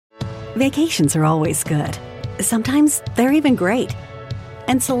Vacations are always good. Sometimes they're even great.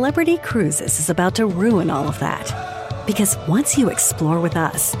 And Celebrity Cruises is about to ruin all of that. Because once you explore with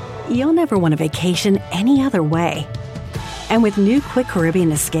us, you'll never want a vacation any other way. And with new Quick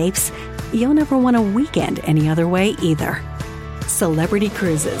Caribbean Escapes, you'll never want a weekend any other way either. Celebrity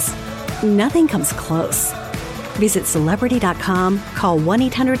Cruises. Nothing comes close. Visit Celebrity.com, call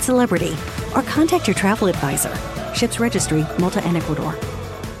 1-800-CELEBRITY, or contact your travel advisor. Ships Registry, Malta and Ecuador.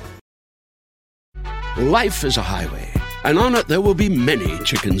 Life is a highway, and on it there will be many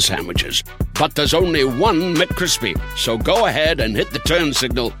chicken sandwiches. But there's only one McCrispy. So go ahead and hit the turn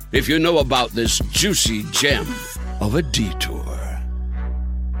signal if you know about this juicy gem of a detour.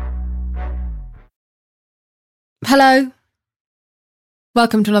 Hello.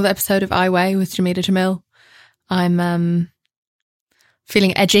 Welcome to another episode of I Weigh with Jamila Jamil. I'm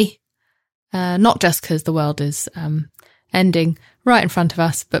feeling edgy, not just because the world is ending right in front of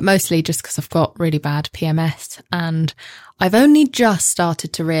us, but mostly just because I've got really bad PMS, and I've only just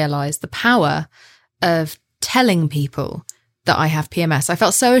started to realise the power of telling people that I have PMS. I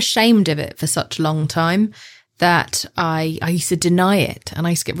felt so ashamed of it for such a long time that I used to deny it, and I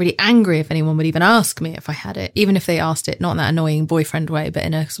used to get really angry if anyone would even ask me if I had it, even if they asked it not in that annoying boyfriend way, but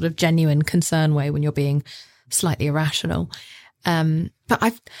in a sort of genuine concern way when you're being slightly irrational.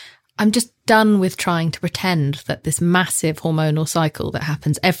 But I'm just done with trying to pretend that this massive hormonal cycle that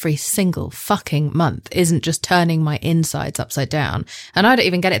happens every single fucking month isn't just turning my insides upside down. And I don't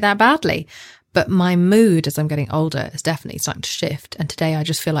even get it that badly. But my mood as I'm getting older is definitely starting to shift. And today I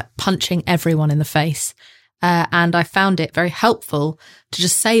just feel like punching everyone in the face. And I found it very helpful to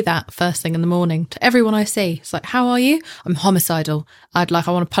just say that first thing in the morning to everyone I see. It's like, how are you? I'm homicidal. I want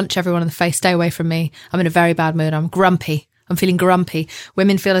to punch everyone in the face. Stay away from me. I'm in a very bad mood. I'm grumpy. I'm feeling grumpy.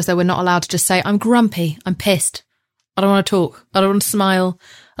 Women feel as though we're not allowed to just say, I'm grumpy. I'm pissed. I don't want to talk. I don't want to smile.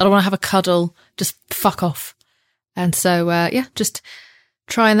 I don't want to have a cuddle. Just fuck off. And so, just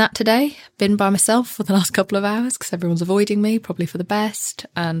trying that today. Been by myself for the last couple of hours because everyone's avoiding me, probably for the best.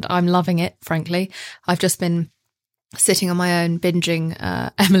 And I'm loving it, frankly. I've just been sitting on my own, binging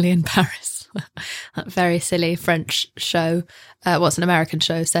Emily in Paris. That very silly French show. It's an American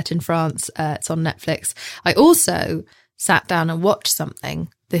show set in France. It's on Netflix. I also sat down and watched something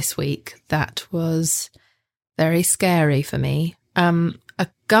this week that was very scary for me. A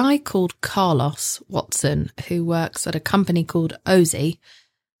guy called Carlos Watson, who works at a company called Ozy,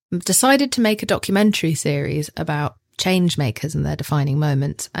 decided to make a documentary series about change makers and their defining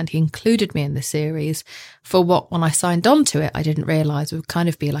moments. And he included me in the series for what, when I signed on to it, I didn't realise would kind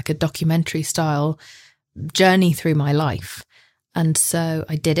of be like a documentary style journey through my life. And so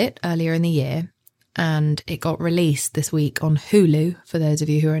I did it earlier in the year. And it got released this week on Hulu, for those of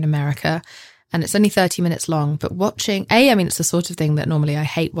you who are in America. And it's only 30 minutes long. But watching, it's the sort of thing that normally I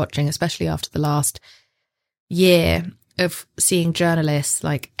hate watching, especially after the last year of seeing journalists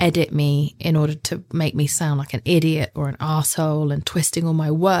like edit me in order to make me sound like an idiot or an arsehole and twisting all my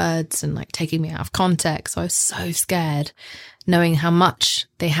words and like taking me out of context. So I was so scared, knowing how much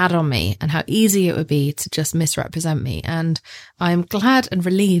they had on me and how easy it would be to just misrepresent me. And I'm glad and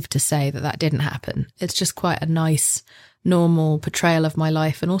relieved to say that that didn't happen. It's just quite a nice, normal portrayal of my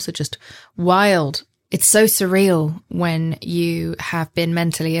life, and also just wild. It's so surreal when you have been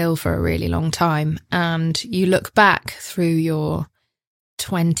mentally ill for a really long time and you look back through your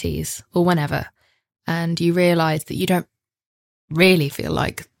 20s or whenever, and you realise that you don't really feel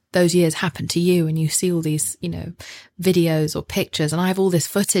like those years happened to you, and you see all these, videos or pictures, and I have all this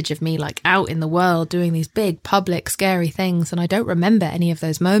footage of me like out in the world doing these big public scary things, and I don't remember any of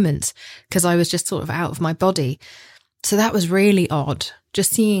those moments because I was just sort of out of my body. So that was really odd,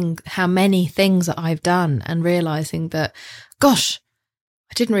 just seeing how many things that I've done and realising that, gosh,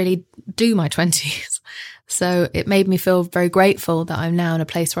 I didn't really do my 20s. So it made me feel very grateful that I'm now in a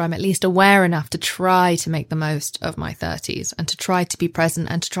place where I'm at least aware enough to try to make the most of my 30s and to try to be present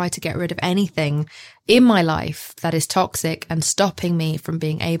and to try to get rid of anything in my life that is toxic and stopping me from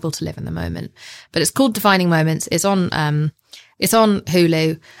being able to live in the moment. But it's called Defining Moments. It's on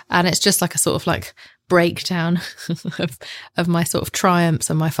Hulu, and it's just like a sort of like breakdown of my sort of triumphs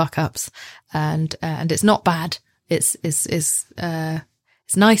and my fuck ups, and it's not bad. It's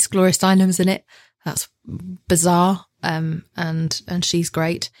nice. Gloria Steinem's in it. That's bizarre. And she's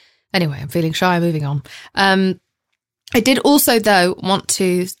great. Anyway, I'm feeling shy. Moving on. I did also, though, want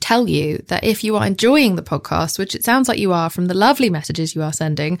to tell you that if you are enjoying the podcast, which it sounds like you are from the lovely messages you are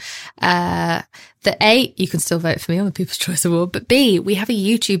sending, that A, you can still vote for me on the People's Choice Award, but B, we have a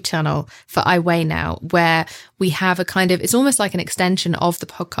YouTube channel for I Weigh now, where we have a kind of, it's almost like an extension of the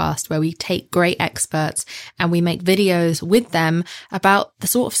podcast where we take great experts and we make videos with them about the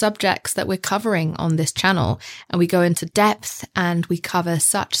sort of subjects that we're covering on this channel. And we go into depth and we cover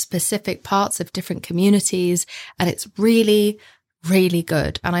such specific parts of different communities. And it's really, really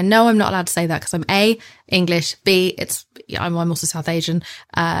good. And I know I'm not allowed to say that because I'm A, English, B, I'm also South Asian,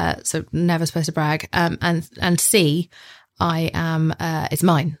 so never supposed to brag. And C, I am, it's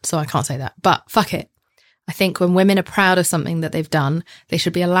mine, so I can't say that. But fuck it. I think when women are proud of something that they've done, they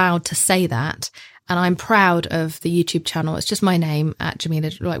should be allowed to say that. And I'm proud of the YouTube channel. It's just my name at Jamila,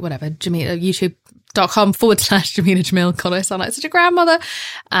 like whatever, Jamila, youtube.com/Jamila Jamil. God, I sound like such a grandmother.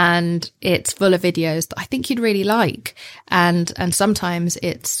 And it's full of videos that I think you'd really like. And sometimes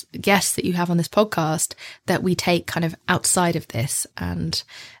it's guests that you have on this podcast that we take kind of outside of this and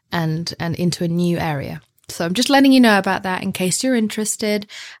into a new area. So I'm just letting you know about that in case you're interested.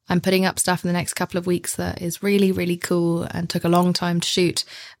 I'm putting up stuff in the next couple of weeks that is really, really cool and took a long time to shoot,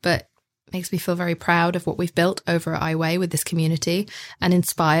 but makes me feel very proud of what we've built over at iWay with this community and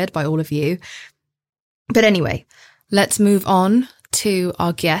inspired by all of you. But anyway, let's move on to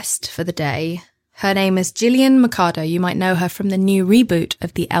our guest for the day. Her name is Gillian Mercado. You might know her from the new reboot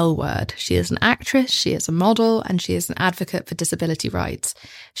of The L Word. She is an actress, she is a model, and she is an advocate for disability rights.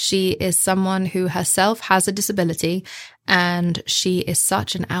 She is someone who herself has a disability, and she is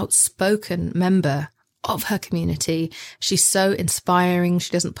such an outspoken member of her community. She's so inspiring.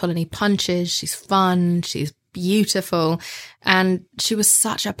 She doesn't pull any punches. She's fun. She's beautiful. And she was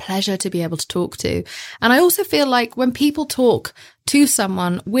such a pleasure to be able to talk to. And I also feel like when people talk to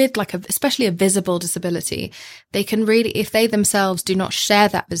someone with especially a visible disability, they can really, if they themselves do not share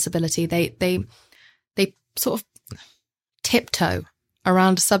that visibility, they sort of tiptoe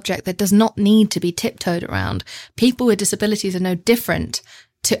around a subject that does not need to be tiptoed around. People with disabilities are no different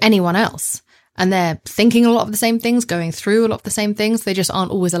to anyone else. And they're thinking a lot of the same things, going through a lot of the same things. They just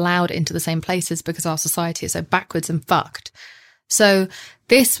aren't always allowed into the same places because our society is so backwards and fucked. So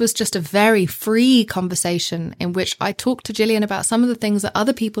this was just a very free conversation in which I talked to Gillian about some of the things that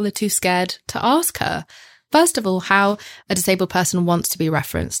other people are too scared to ask her. First of all, how a disabled person wants to be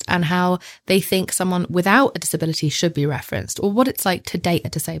referenced and how they think someone without a disability should be referenced, or what it's like to date a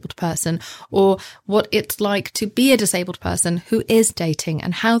disabled person, or what it's like to be a disabled person who is dating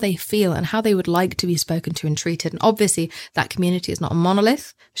and how they feel and how they would like to be spoken to and treated. And obviously that community is not a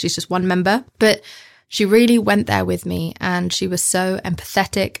monolith. She's just one member, but she really went there with me and she was so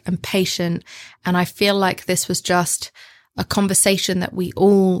empathetic and patient. And I feel like this was just a conversation that we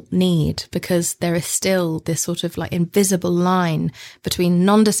all need, because there is still this sort of like invisible line between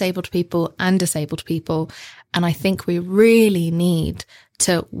non-disabled people and disabled people. And I think we really need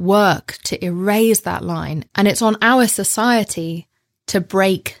to work to erase that line. And it's on our society to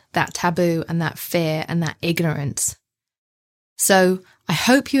break that taboo and that fear and that ignorance. So I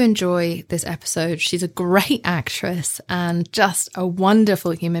hope you enjoy this episode. She's a great actress and just a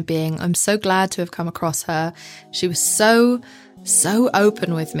wonderful human being. I'm so glad to have come across her. She was so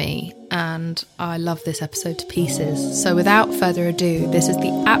open with me, and I love this episode to pieces. So without further ado, this is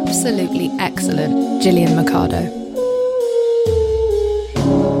the absolutely excellent Gillian Mercado.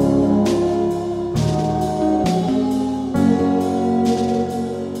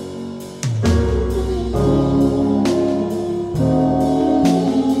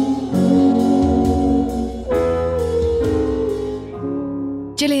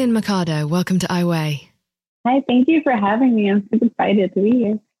 Gillian Mercado, welcome to iWay. Hi, thank you for having me. I'm super excited to be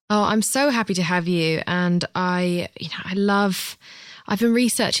here. Oh, I'm so happy to have you. And I've been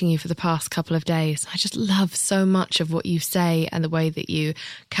researching you for the past couple of days. I just love so much of what you say and the way that you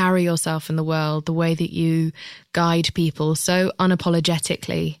carry yourself in the world, the way that you guide people so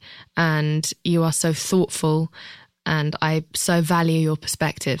unapologetically, and you are so thoughtful. And I so value your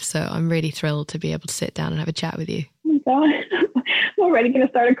perspective. So I'm really thrilled to be able to sit down and have a chat with you. Oh my God. I'm already going to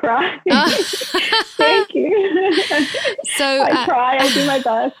start to cry. Thank you. So I cry. I do my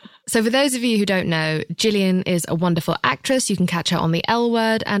best. So for those of you who don't know, Gillian is a wonderful actress. You can catch her on The L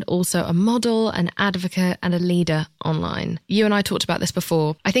Word, and also a model, an advocate, and a leader online. You and I talked about this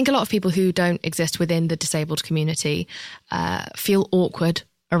before. I think a lot of people who don't exist within the disabled community feel awkward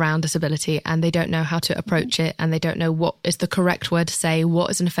around disability, and they don't know how to approach it, and they don't know what is the correct word to say,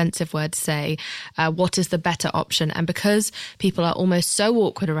 what is an offensive word to say, what is the better option. And because people are almost so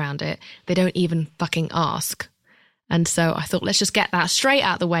awkward around it, they don't even fucking ask. And so I thought, let's just get that straight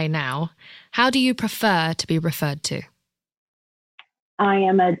out the way now. How do you prefer to be referred to? I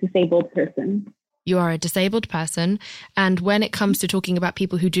am a disabled person. You are a disabled person. And when it comes to talking about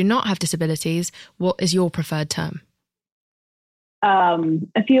people who do not have disabilities, what is your preferred term?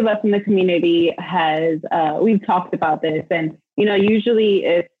 a few of us in the community we've talked about this, and usually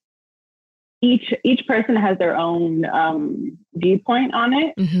if each person has their own viewpoint on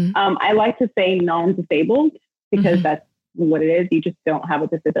it. I like to say non-disabled because that's what it is. You just don't have a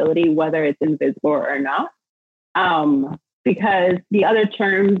disability, whether it's invisible or not. Because the other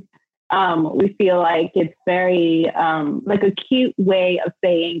terms, we feel like it's very like a cute way of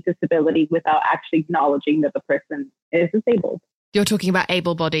saying disability without actually acknowledging that the person is disabled. You're talking about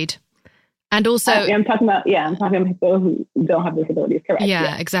able-bodied. And also, I'm talking about people who don't have disabilities, correct?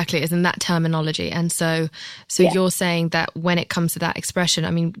 Yeah, exactly. As in that terminology. And so you're saying that when it comes to that expression,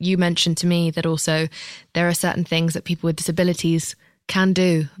 I mean, you mentioned to me that also there are certain things that people with disabilities can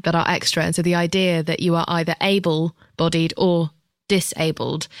do that are extra. And so the idea that you are either able-bodied or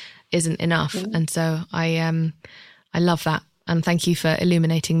disabled isn't enough. And so I love that. And thank you for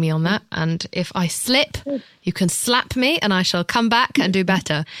illuminating me on that. And if I slip, you can slap me and I shall come back and do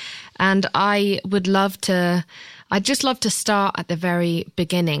better. And I'd just love to start at the very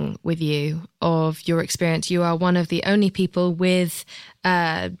beginning with you of your experience. You are one of the only people with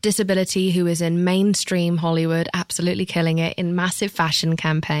disability who is in mainstream Hollywood, absolutely killing it in massive fashion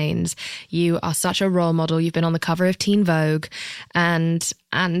campaigns. You are such a role model. You've been on the cover of Teen Vogue, and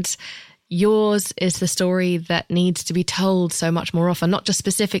yours is the story that needs to be told so much more often, not just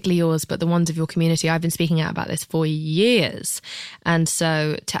specifically yours, but the ones of your community. I've been speaking out about this for years. And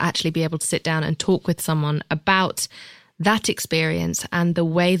so to actually be able to sit down and talk with someone about that experience and the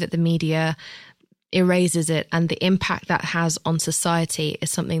way that the media erases it and the impact that has on society is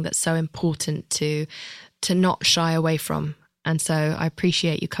something that's so important to not shy away from. And so I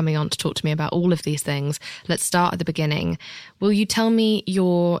appreciate you coming on to talk to me about all of these things. Let's start at the beginning. Will you tell me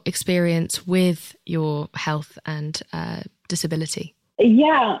your experience with your health and disability?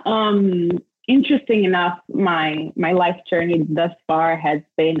 Yeah. Interesting enough, my life journey thus far has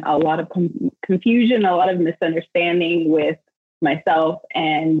been a lot of confusion, a lot of misunderstanding with myself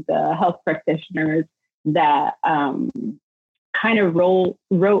and the health practitioners that kind of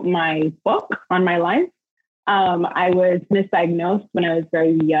wrote my book on my life. I was misdiagnosed when I was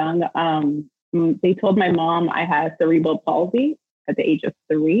very young. They told my mom I had cerebral palsy at the age of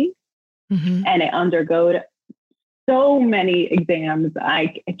 3, and I underwent so many exams.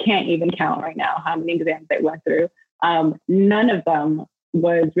 I can't even count right now how many exams I went through. None of them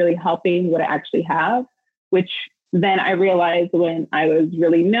was really helping what I actually have, which then I realized when I was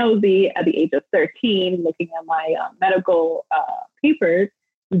really nosy at the age of 13, looking at my medical papers,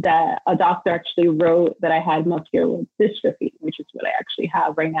 that a doctor actually wrote that I had muscular dystrophy, which is what I actually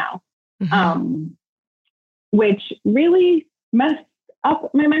have right now, which really messed up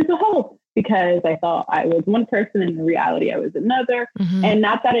my mental health because I thought I was one person and in reality I was another. And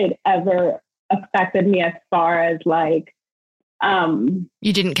not that it ever affected me as far as like...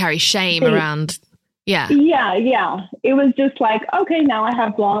 you didn't carry shame around... Yeah. It was just like, okay, now I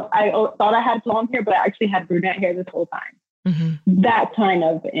have I thought I had blonde hair, but I actually had brunette hair this whole time. That kind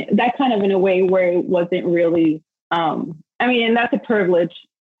of in a way where it wasn't really, and that's a privilege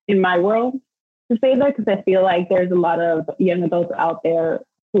in my world to say that, because I feel like there's a lot of young adults out there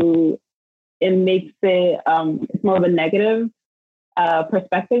who it makes it, it's more of a negative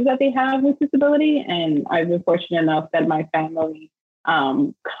perspective that they have with disability. And I've been fortunate enough that my family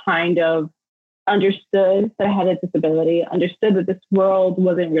kind of understood that I had a disability, understood that this world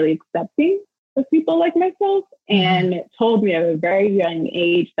wasn't really accepting of people like myself, and told me at a very young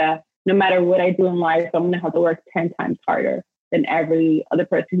age that no matter what I do in life, I'm going to have to work 10 times harder than every other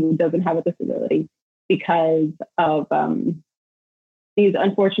person who doesn't have a disability because of these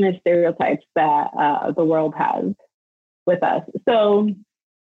unfortunate stereotypes that the world has with us. So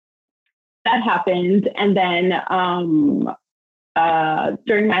that happened. And then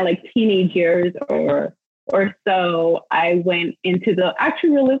during my teenage years or so, I went into the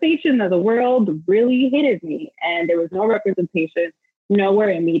actual realization that the world really hated me, and there was no representation, nowhere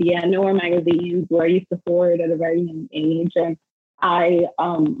in media, nowhere in magazines where I used to forward at a very young age. And I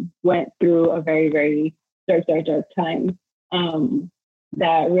went through a very, very dark time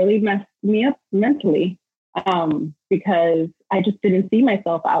that really messed me up mentally because I just didn't see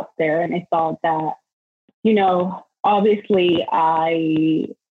myself out there. And I thought that, obviously I,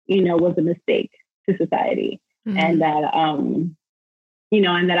 was a mistake to society, and that, and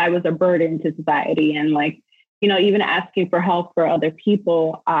that I was a burden to society. And even asking for help for other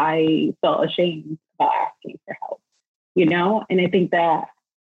people, I felt ashamed about asking for help, and I think that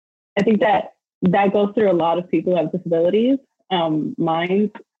goes through a lot of people who have disabilities,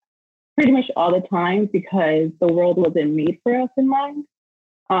 mine pretty much all the time, because the world wasn't made for us in mind.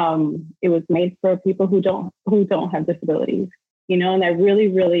 It was made for people who don't have disabilities, and that really,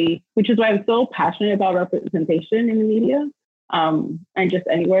 really, which is why I'm so passionate about representation in the media, and just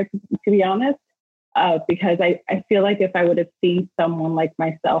anywhere, to be honest, because I feel like if I would have seen someone like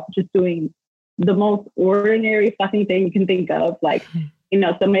myself just doing the most ordinary fucking thing you can think of, like,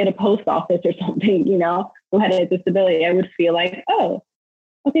 somebody at a post office or something, who had a disability, I would feel like, oh,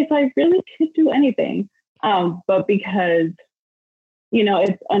 okay, so I really could do anything. But because,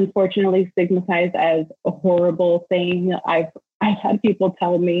 it's unfortunately stigmatized as a horrible thing, I've had people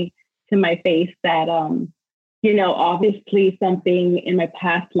tell me to my face that, obviously something in my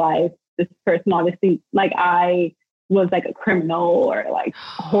past life, this person obviously, like, I was like a criminal or like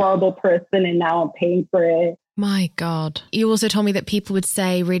a horrible person, and now I'm paying for it. My God. You also told me that people would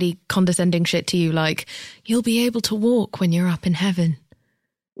say really condescending shit to you, like, you'll be able to walk when you're up in heaven.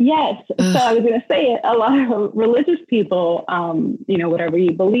 Yes. Ugh. So I was going to say, a lot of religious people, whatever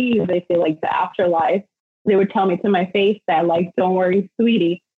you believe, they say like the afterlife, they would tell me to my face that, like, don't worry,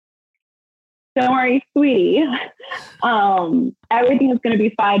 sweetie. Don't worry, sweetie. Everything is going to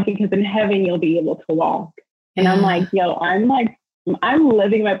be fine because in heaven, you'll be able to walk. And I'm like, I'm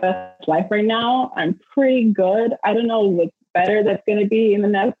living my best life right now. I'm pretty good. I don't know what's better that's going to be in the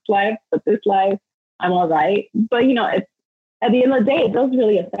next life, but this life, I'm all right. But, it's, at the end of the day, it does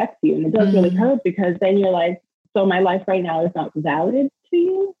really affect you, and it does really hurt, because then you're like, so my life right now is not valid to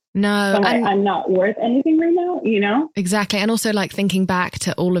you? No. So I'm not worth anything right now, Exactly. And also, like, thinking back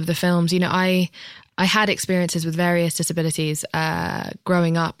to all of the films, I had experiences with various disabilities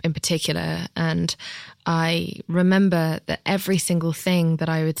growing up in particular. And I remember that every single thing that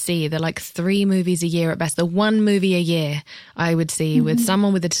I would see, there are like 3 movies a year at best, the 1 movie a year I would see with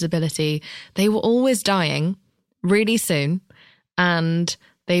someone with a disability, they were always dying really soon. And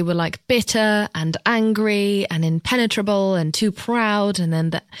they were like bitter and angry and impenetrable and too proud. And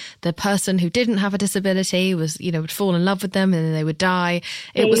then the person who didn't have a disability was, would fall in love with them, and then they would die.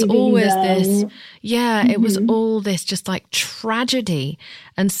 It was always this, it was all this just like tragedy.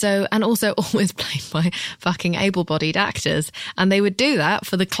 And also always played by fucking able-bodied actors. And they would do that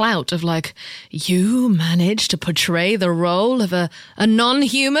for the clout of like, you managed to portray the role of a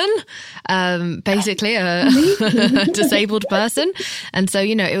non-human, basically a disabled person. And so,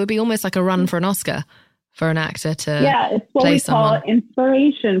 it would be almost like a run for an Oscar for an actor to it's what play we someone. Call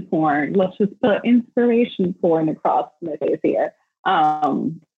inspiration porn. Let's just put inspiration porn across my face here.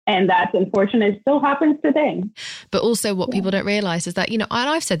 And that's unfortunate. It still happens today. But also what people don't realise is that, and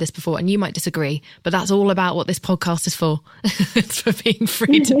I've said this before, and you might disagree, but that's all about what this podcast is for. It's for being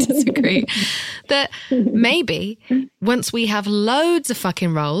free to disagree. That maybe once we have loads of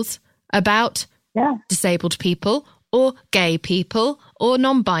fucking roles about disabled people or gay people or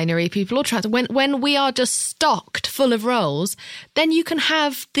non-binary people or trans, when we are just stocked full of roles, then you can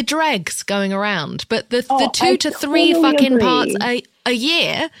have the dregs going around. But the 2 to 3 fucking parts a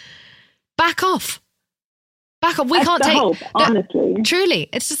year, back off. We can't take, hope, honestly. Truly,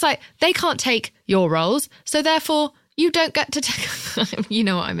 it's just like, they can't take your roles, so therefore you don't get to take, you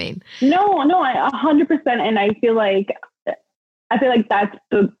know what I mean? No, I 100%. And I feel like that's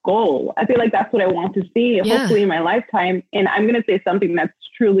the goal. I feel like that's what I want to see, hopefully in my lifetime. And I'm going to say something that's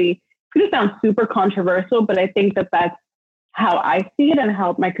truly, it's going to sound super controversial, but I think that that's how I see it and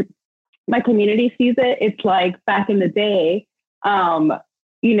how my community sees it. It's like back in the day,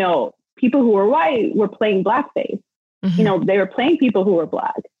 people who were white were playing blackface. Mm-hmm. They were playing people who were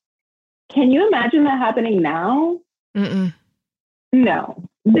black. Can you imagine that happening now? Mm-mm. No,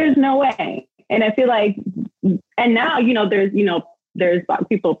 there's no way. And I feel like, and now, there's black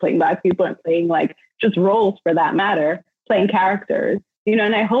people playing black people and playing like just roles for that matter, playing characters,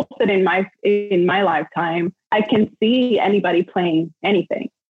 and I hope that in my lifetime, I can see anybody playing anything,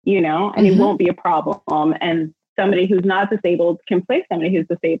 and it won't be a problem. And somebody who's not disabled can play somebody who's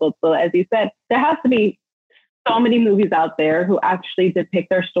disabled. So as you said, there has to be so many movies out there who actually depict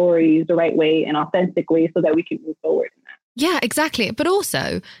their stories the right way and authentic way so that we can move forward in that. Yeah, exactly. But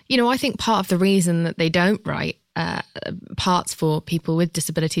also, I think part of the reason that they don't write parts for people with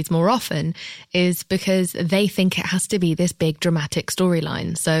disabilities more often is because they think it has to be this big dramatic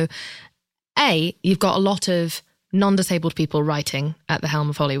storyline. So, you've got a lot of non-disabled people writing at the helm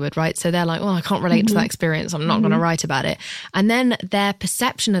of Hollywood, right? So they're like, I can't relate to that experience. I'm not going to write about it. And then their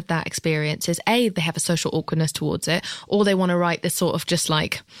perception of that experience is they have a social awkwardness towards it, or they want to write this sort of just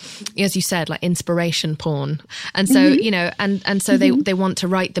like, as you said, like inspiration porn. And so, and so they want to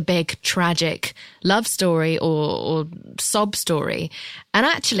write the big tragic love story or sob story. And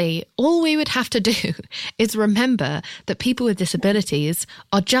actually, all we would have to do is remember that people with disabilities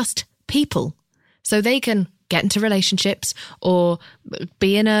are just people. So they can get into relationships or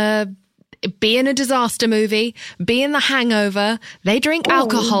be in a be in a disaster movie, be in The Hangover. They drink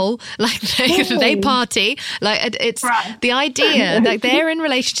alcohol, like they party. Like it's the idea that they're in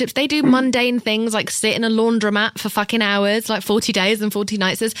relationships. They do mundane things like sit in a laundromat for fucking hours, like 40 days and 40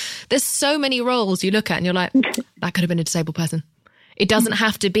 nights. There's so many roles you look at and you're like, that could have been a disabled person. It doesn't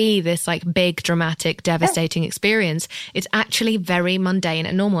have to be this like big, dramatic, devastating experience. It's actually very mundane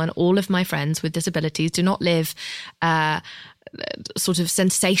and normal. And all of my friends with disabilities do not live sort of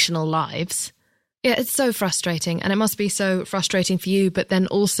sensational lives. Yeah, it's so frustrating. And it must be so frustrating for you. But then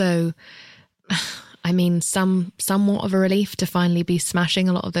also, I mean, somewhat of a relief to finally be smashing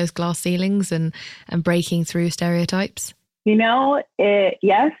a lot of those glass ceilings and breaking through stereotypes.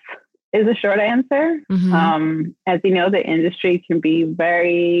 Yes is a short answer. Mm-hmm. As you know, the industry can be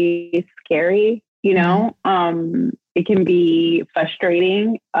very scary, Mm-hmm. It can be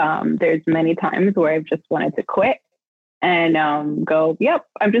frustrating. There's many times where I've just wanted to quit and go, yep,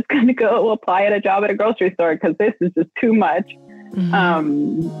 I'm just going to go apply at a job at a grocery store because this is just too much,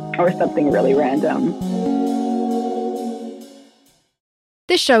 or something really random.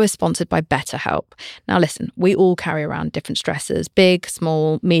 This show is sponsored by BetterHelp. Now listen, we all carry around different stressors, big,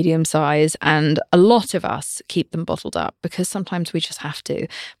 small, medium size, and a lot of us keep them bottled up because sometimes we just have to.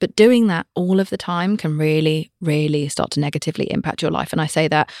 But doing that all of the time can really, really start to negatively impact your life. And I say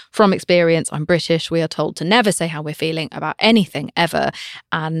that from experience. I'm British. We are told to never say how we're feeling about anything ever.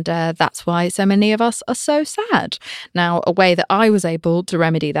 And that's why so many of us are so sad. Now, a way that I was able to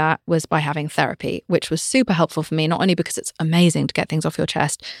remedy that was by having therapy, which was super helpful for me, not only because it's amazing to get things off your chest,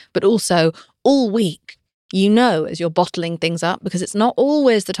 but also all week, as you're bottling things up, because it's not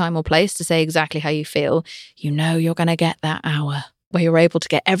always the time or place to say exactly how you feel, you're going to get that hour where you're able to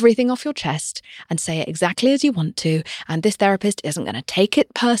get everything off your chest and say it exactly as you want to. And this therapist isn't going to take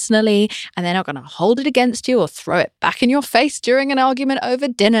it personally and they're not going to hold it against you or throw it back in your face during an argument over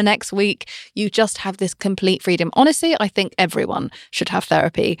dinner next week. You just have this complete freedom. Honestly, I think everyone should have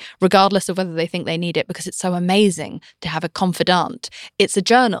therapy, regardless of whether they think they need it, because it's so amazing to have a confidant. It's a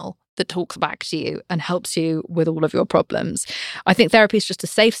journal that talks back to you and helps you with all of your problems. I think therapy is just a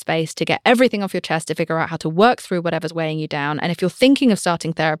safe space to get everything off your chest, to figure out how to work through whatever's weighing you down. And if you're thinking of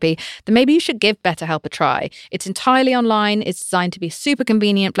starting therapy, then maybe you should give BetterHelp a try. It's entirely online. It's designed to be super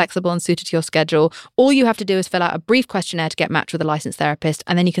convenient, flexible, and suited to your schedule. All you have to do is fill out a brief questionnaire to get matched with a licensed therapist,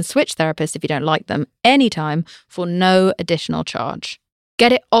 and then you can switch therapists if you don't like them anytime for no additional charge.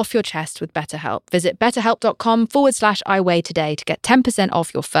 Get it off your chest with BetterHelp. Visit betterhelp.com/iweigh today to get 10%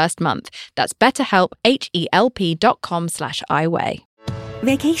 off your first month. That's BetterHelp, HELP.com/iweigh.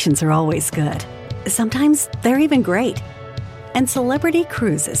 Vacations are always good. Sometimes they're even great. And Celebrity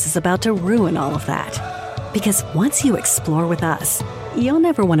Cruises is about to ruin all of that. Because once you explore with us, you'll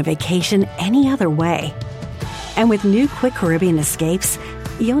never want a vacation any other way. And with new Quick Caribbean Escapes,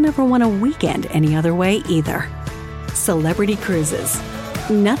 you'll never want a weekend any other way either. Celebrity Cruises.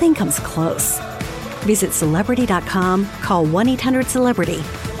 Nothing comes close. Visit Celebrity.com, call 1-800-CELEBRITY,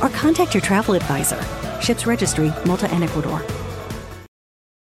 or contact your travel advisor. Ships Registry, Malta and Ecuador.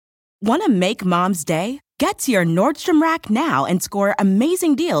 Want to make Mom's Day? Get to your Nordstrom Rack now and score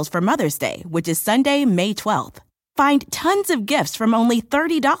amazing deals for Mother's Day, which is Sunday, May 12th. Find tons of gifts from only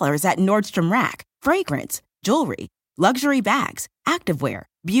 $30 at Nordstrom Rack. Fragrance, jewelry, luxury bags, activewear,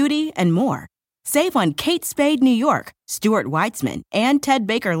 beauty, and more. Save on Kate Spade New York, Stuart Weitzman, and Ted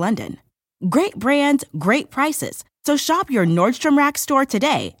Baker London. Great brands, great prices. So shop your Nordstrom Rack store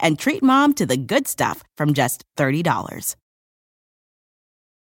today and treat Mom to the good stuff from just $30.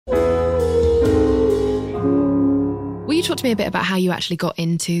 Will you talk to me a bit about how you actually got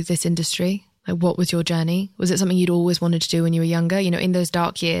into this industry? Like, what was your journey? Was it something you'd always wanted to do when you were younger? In those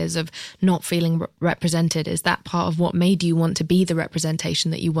dark years of not feeling represented, is that part of what made you want to be the representation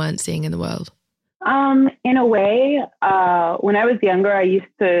that you weren't seeing in the world? In a way, when I was younger, I used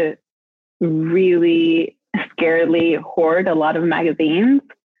to really scaredly hoard a lot of magazines.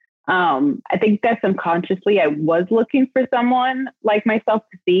 I think that subconsciously I was looking for someone like myself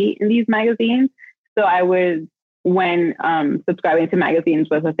to see in these magazines. So I was, when subscribing to magazines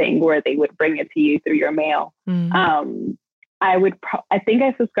was a thing where they would bring it to you through your mail. I think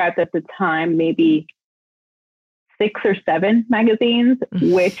I subscribed at the time, maybe 6 or 7 magazines,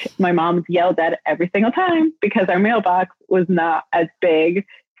 which my mom yelled at every single time because our mailbox was not as big.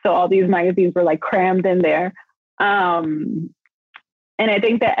 So all these magazines were like crammed in there. And I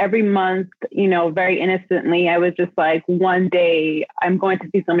think that every month, very innocently, I was just like, one day I'm going to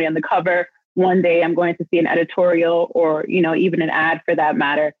see somebody on the cover. One day I'm going to see an editorial or, even an ad for that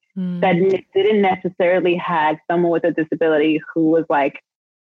matter, that didn't necessarily have someone with a disability who was like,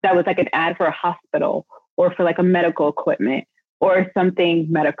 that was like an ad for a hospital or for like a medical equipment or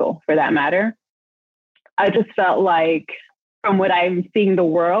something medical for that matter. I just felt like from what I'm seeing the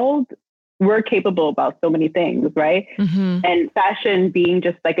world, we're capable about so many things, right? Mm-hmm. And fashion being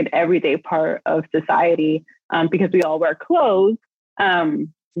just like an everyday part of society, because we all wear clothes.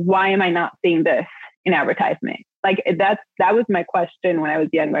 Why am I not seeing this in advertisement? Like that was my question when I was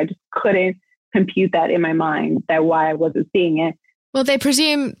younger. I just couldn't compute that in my mind, that why I wasn't seeing it. Well, they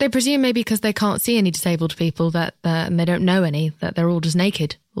presume maybe because they can't see any disabled people and they don't know any, that they're all just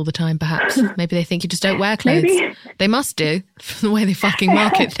naked all the time, perhaps. Maybe they think you just don't wear clothes. Maybe. They must do, from the way they fucking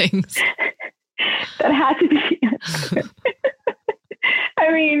market things. That had to be.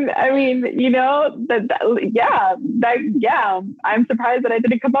 I mean, I'm surprised that I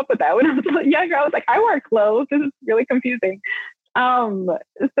didn't come up with that when I was younger. I was like, I wear clothes. This is really confusing.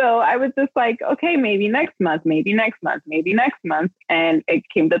 So I was just like, okay, maybe next month. And it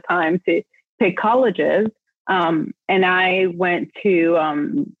came the time to pick colleges. And I went to,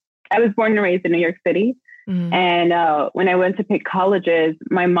 I was born and raised in New York City. Mm-hmm. And when I went to pick colleges,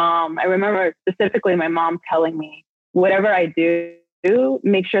 I remember specifically my mom telling me, whatever I do,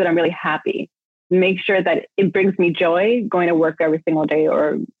 make sure that I'm really happy. Make sure that it brings me joy going to work every single day,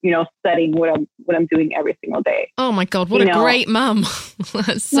 or, studying what I'm doing every single day. Oh my God, what a great mum.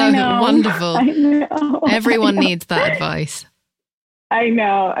 That's so wonderful. I know. Everyone needs that advice. I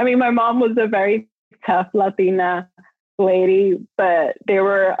know. I mean, my mom was a very tough Latina lady, but there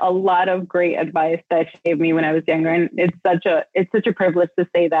were a lot of great advice that she gave me when I was younger. And it's such a privilege to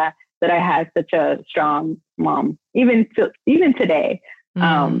say that I had such a strong mom, even today.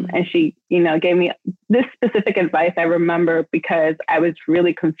 And she, gave me this specific advice. I remember because I was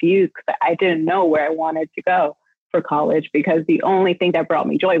really confused because I didn't know where I wanted to go for college, because the only thing that brought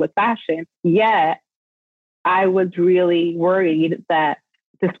me joy was fashion. Yet I was really worried that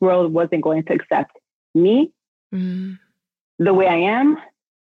this world wasn't going to accept me the way I am,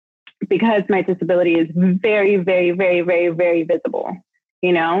 because my disability is very, very, very, very, very visible.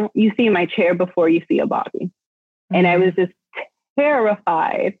 You see my chair before you see a body. And I was just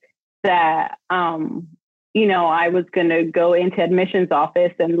terrified that, I was going to go into admissions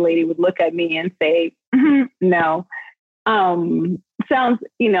office and the lady would look at me and say, no. Sounds,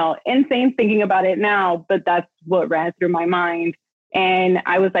 insane thinking about it now, but that's what ran through my mind. And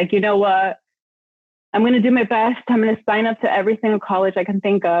I was like, you know what? I'm going to do my best. I'm going to sign up to every single college I can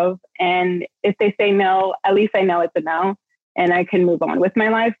think of. And if they say no, at least I know it's a no and I can move on with my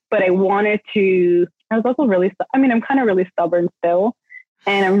life. But I was also I'm kind of really stubborn still.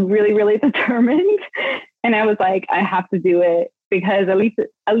 And I'm really, really determined. And I was like, I have to do it, because at least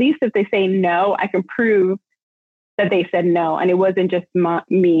if they say no, I can prove that they said no. And it wasn't just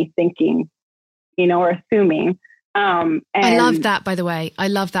me thinking, or assuming. And I love that, by the way. I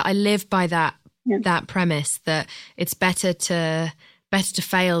love that. I live by that. Yeah. That premise that it's better to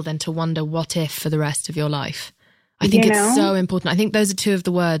fail than to wonder what if for the rest of your life. I think it's so important. I think those are two of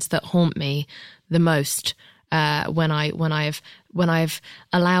the words that haunt me the most when I've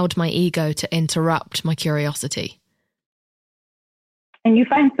allowed my ego to interrupt my curiosity. And you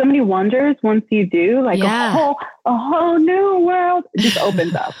find so many wonders once you do, like a whole new world just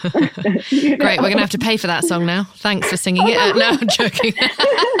opens up. Great, we're going to have to pay for that song now. Thanks for singing it. No, I'm joking.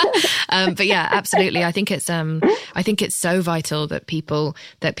 But yeah, absolutely. I think it's so vital that people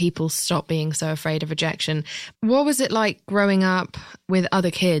stop being so afraid of rejection. What was it like growing up with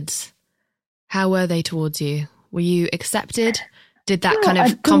other kids? How were they towards you? Were you accepted? Did that kind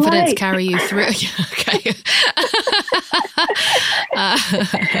of confidence carry you through? Okay.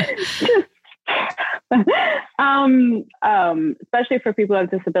 Especially for people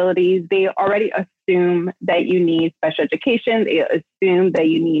with disabilities, they already assume that you need special education. They assume that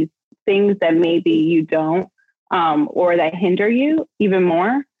you need things that maybe you don't, or that hinder you even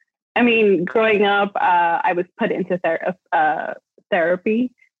more. I mean, growing up, I was put into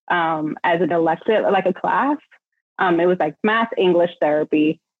therapy as an elective, like a class. It was like math, English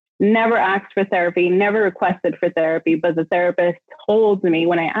therapy. Never asked for therapy, never requested for therapy, but the therapist told me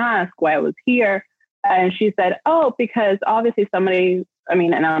when I asked why I was here, and she said, oh, because obviously somebody,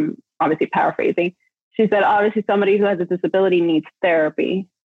 and I'm obviously paraphrasing, she said, obviously somebody who has a disability needs therapy.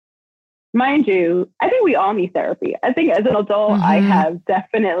 Mind you, I think we all need therapy. I think as an adult, I have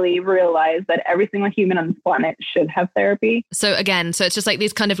definitely realized that every single human on this planet should have therapy. So it's just like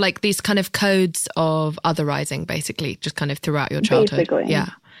these kind of codes of otherizing, basically, just kind of throughout your childhood. Basically. Yeah.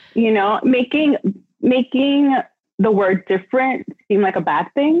 Making the word different seem like a bad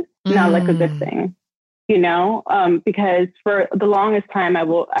thing, not like a good thing, because for the longest time,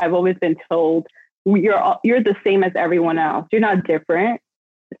 I've always been told, you're the same as everyone else. You're not different,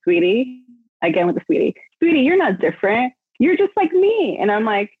 sweetie. Again with the sweetie, you're not different. you're just like me. And I'm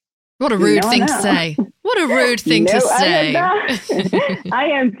like, what a rude thing to say. What a rude thing to say. I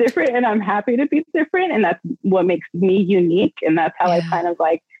am different and I'm happy to be different. And that's what makes me unique. And that's how I kind of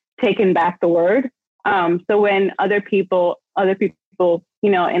like taken back the word. So when other people,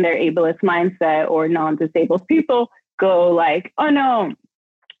 you know, in their ableist mindset or non-disabled people go like, oh no,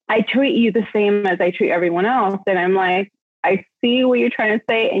 I treat you the same as I treat everyone else. And I'm like, I see what you're trying to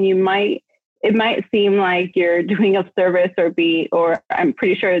say. And it might seem like you're doing a service or I'm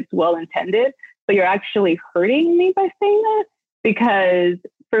pretty sure it's well intended, but you're actually hurting me by saying that, because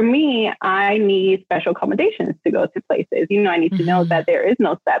for me, I need special accommodations to go to places. You know, I need to know that there is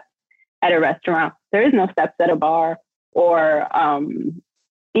no steps at a restaurant. There is no steps at a bar or,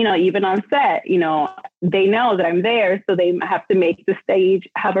 you know, even on set, you know, they know that I'm there. So they have to make the stage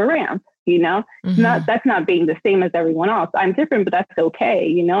have a ramp, you know, that's not being the same as everyone else. I'm different, but that's okay.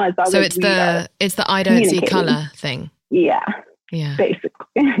 You know, as long so as it's the I don't see color thing. Yeah.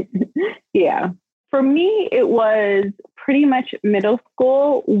 Basically. Yeah. For me, it was pretty much middle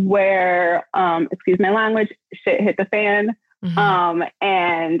school where, excuse my language, shit hit the fan.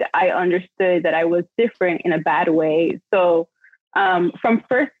 And I understood that I was different in a bad way. So from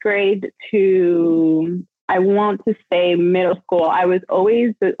first grade to, I want to say middle school, I was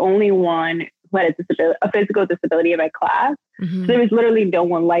always the only one who had a physical disability in my class. So there was literally no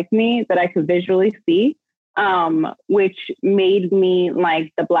one like me that I could visually see, which made me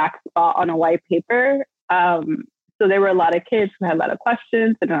like the black spot on a white paper. So there were a lot of kids who had a lot of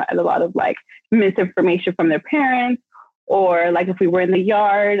questions and had a lot of like misinformation from their parents. Or like if we were in the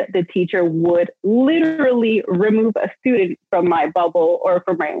yard, the teacher would literally remove a student from my bubble or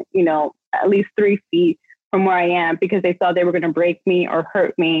from my, you know, at least 3 feet from where I am because they thought they were going to break me or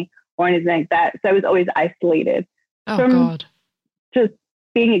hurt me or anything like that. So I was always isolated from just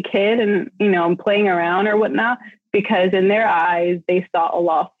being a kid and, you know, playing around or whatnot, because in their eyes, they saw a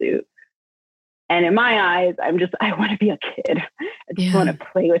lawsuit. And in my eyes, I want to be a kid. I just want to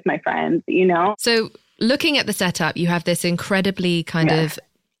play with my friends, you know? So looking at the setup, you have this incredibly kind of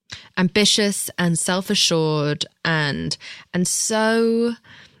ambitious and self-assured and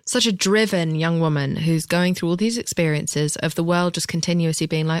such a driven young woman who's going through all these experiences of the world just continuously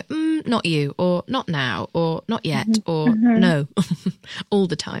being like, not you, or not now, or not yet, or no, all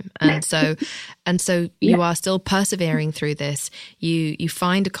the time. And so you are still persevering through this. You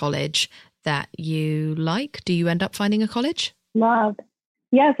find a college that you like. Do you end up finding a college? Love.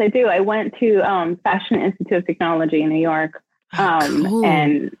 Yes, I do. I went to Fashion Institute of Technology in New York. Cool.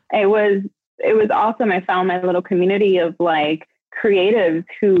 And it was awesome. I found my little community of like creatives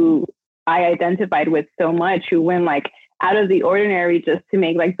who I identified with so much, who went like out of the ordinary just to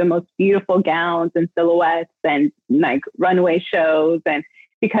make like the most beautiful gowns and silhouettes and like runway shows. And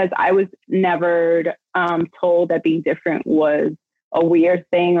because I was never told that being different was a weird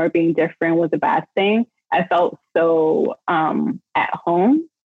thing or being different was a bad thing, I felt so at home.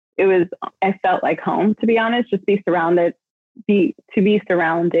 I felt like home, to be honest, just be surrounded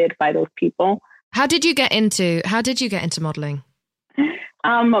by those people. How did you get into modeling?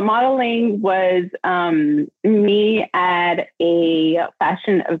 Modeling was me at a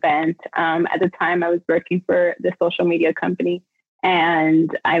fashion event. At the time I was working for the social media company,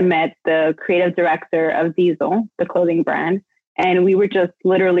 and I met the creative director of Diesel, the clothing brand. And we were just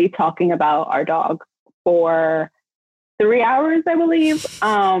literally talking about our dog for 3 hours, I believe,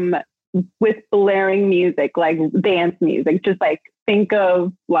 with blaring music, like dance music. Just like think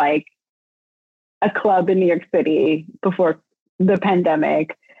of like a club in New York City before the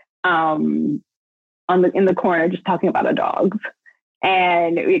pandemic, in the corner, just talking about our dogs.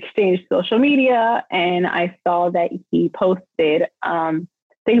 And we exchanged social media, and I saw that he posted that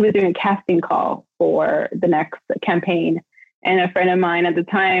he was doing a casting call for the next campaign. And a friend of mine at the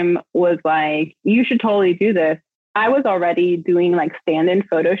time was like, you should totally do this. I was already doing like stand-in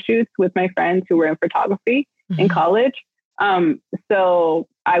photo shoots with my friends who were in photography in college. So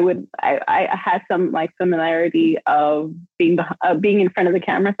I had some like familiarity of being in front of the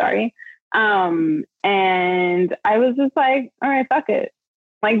camera. Sorry. And I was just like, all right, fuck it.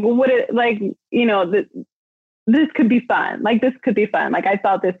 Like, this could be fun. Like, this could be fun. Like, I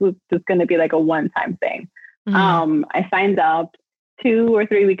thought this was just going to be like a one-time thing. I signed up. 2 or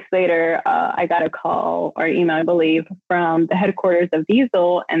 3 weeks later, I got a call or email, I believe, from the headquarters of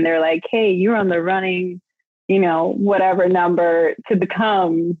Diesel. And they're like, hey, you're on the running, whatever number to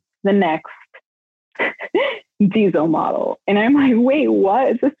become the next Diesel model. And I'm like, wait,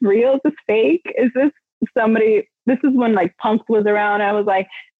 what? Is this real? Is this fake? Is this somebody? This is when like Punk'd was around. I was like,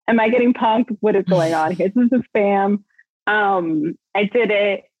 am I getting punked? What is going on here? This is spam. I did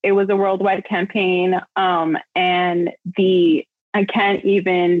it. it was a worldwide campaign. And I can't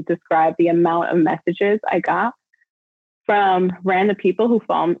even describe the amount of messages I got from random people who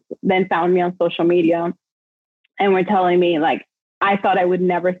then found me on social media and were telling me, like, I thought I would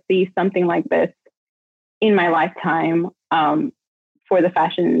never see something like this in my lifetime, for the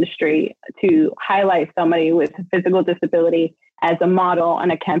fashion industry, to highlight somebody with a physical disability as a model on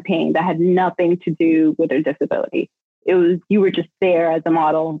a campaign that had nothing to do with their disability. It was, you were just there as a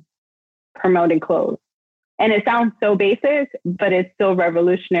model promoting clothes. And it sounds so basic, but it's so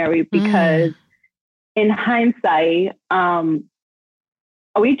revolutionary because in hindsight,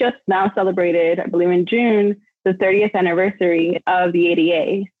 we just now celebrated, I believe in June, the 30th anniversary of the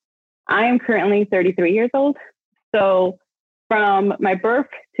ADA. I am currently 33 years old. So from my birth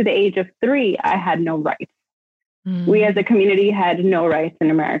to the age of 3, I had no rights. We as a community had no rights in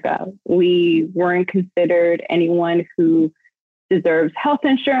America. We weren't considered anyone who deserves health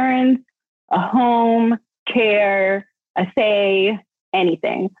insurance, a home, care, a say,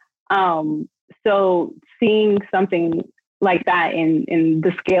 anything. So seeing something like that in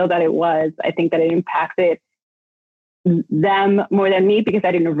the scale that it was, I think that it impacted them more than me because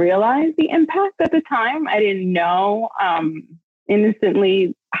I didn't realize the impact at the time. I didn't know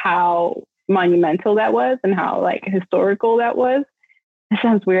instantly how monumental that was and how like historical that was. It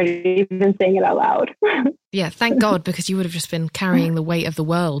sounds weird even saying it out loud. Yeah, thank God, because you would have just been carrying the weight of the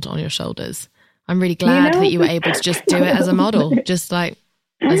world on your shoulders. I'm really glad that you were able to just do it as a model, just like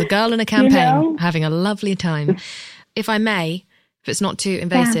as a girl in a campaign, having a lovely time. If I may, if it's not too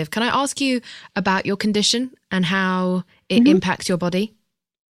invasive, can I ask you about your condition and how it impacts your body?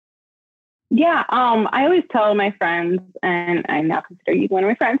 Yeah, I always tell my friends, and I now consider you one of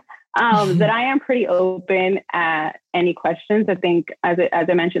my friends, that I am pretty open at any questions. I think, as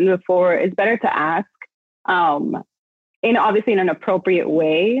I mentioned before, it's better to ask, obviously in an appropriate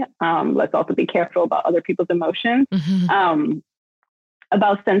way. Let's also be careful about other people's emotions,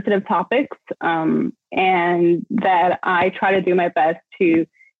 about sensitive topics, and that I try to do my best to,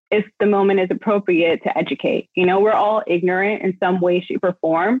 if the moment is appropriate, to educate. You know, we're all ignorant in some way, shape, or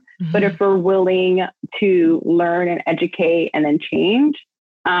form, but if we're willing to learn and educate and then change,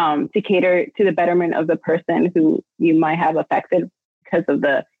 to cater to the betterment of the person who you might have affected because of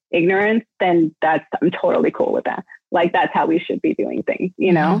the ignorance, then I'm totally cool with that. Like, that's how we should be doing things,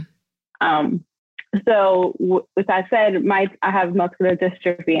 you know? So with that said, I have muscular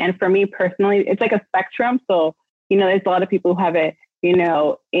dystrophy. And for me personally, it's like a spectrum. So, you know, there's a lot of people who have it, you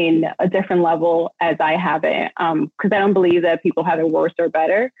know, in a different level as I have it. Because I don't believe that people have it worse or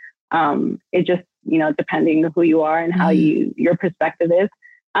better. It just, you know, depending on who you are and how your perspective is.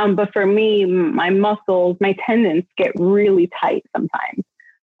 But for me, my muscles, my tendons get really tight sometimes.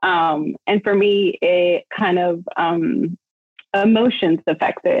 And for me, it kind of emotions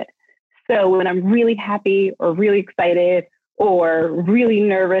affect it. So when I'm really happy or really excited or really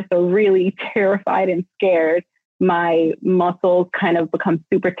nervous or really terrified and scared, my muscles kind of become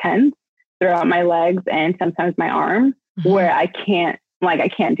super tense throughout my legs and sometimes my arms, where I can't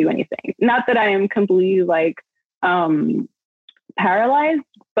do anything. Not that I am completely paralyzed,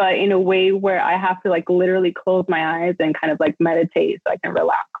 but in a way where I have to like literally close my eyes and kind of like meditate so I can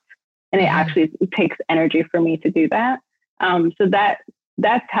relax. And it actually takes energy for me to do that. So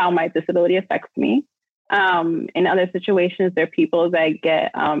that's how my disability affects me. In other situations, there are people that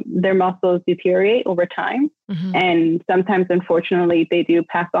get their muscles deteriorate over time. And sometimes, unfortunately, they do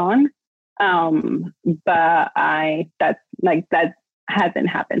pass on. But that hasn't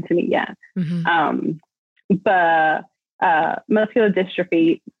happened to me yet. But muscular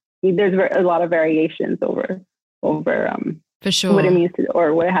dystrophy, there's a lot of variations over for sure what it means to,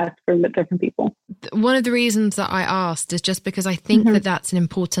 or what it has for different people. One of the reasons that I asked is just because I think that that's an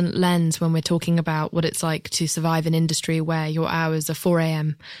important lens when we're talking about what it's like to survive an industry where your hours are 4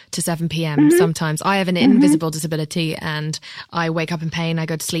 a.m. to 7 p.m. Sometimes I have an invisible disability and I wake up in pain. I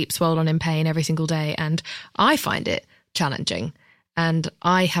go to sleep swollen in pain every single day. And I find it challenging. And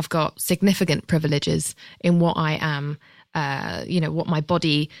I have got significant privileges in what I am, what my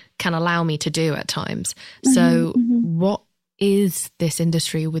body can allow me to do at times. So what is this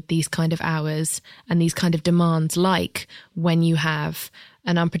industry with these kind of hours and these kind of demands like when you have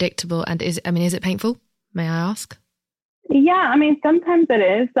an unpredictable, and is it painful? May I ask? Yeah, I mean, sometimes it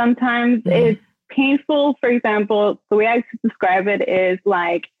is. Sometimes it's painful. For example, the way I describe it is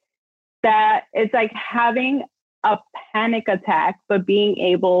like that it's like having a panic attack, but being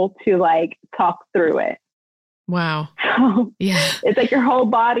able to like talk through it. Wow. So yeah. It's like your whole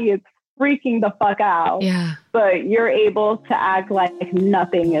body is freaking the fuck out. Yeah. But you're able to act like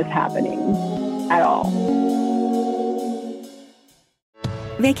nothing is happening at all.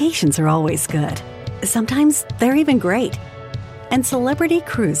 Vacations are always good. Sometimes they're even great. And Celebrity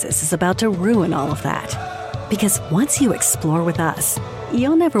Cruises is about to ruin all of that. Because once you explore with us,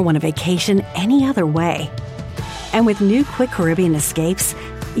 you'll never want a vacation any other way. And with new Quick Caribbean Escapes,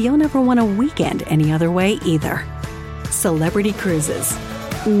 you'll never want a weekend any other way either. Celebrity Cruises.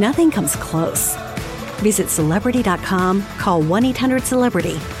 Nothing comes close. Visit Celebrity.com, call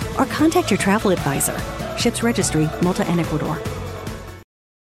 1-800-CELEBRITY, or contact your travel advisor. Ships Registry, Malta and Ecuador.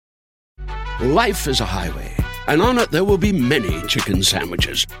 Life is a highway, and on it there will be many chicken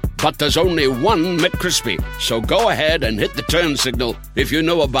sandwiches. But there's only one McCrispy. So go ahead and hit the turn signal if you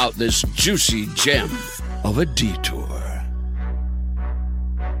know about this juicy gem of a detour.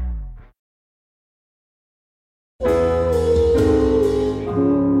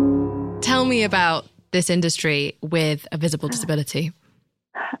 Tell me about this industry with a visible disability.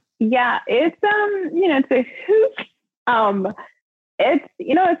 Yeah, it's it's a huge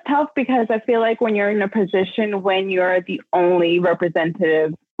it's tough because I feel like when you're in a position when you're the only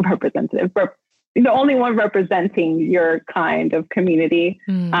the only one representing your kind of community,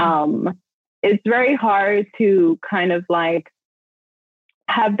 it's very hard to kind of like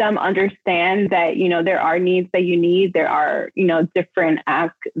have them understand that, there are needs that you need. There are, different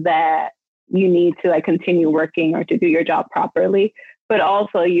acts that you need to like continue working or to do your job properly. But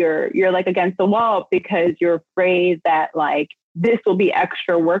also you're like against the wall because you're afraid that like this will be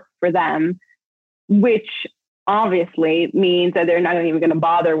extra work for them, which obviously means that they're not even going to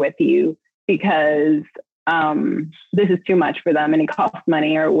bother with you because this is too much for them and it costs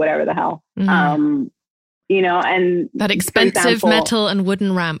money or whatever the hell. And that expensive metal and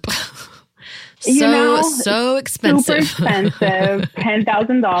wooden ramp. So expensive. Super expensive.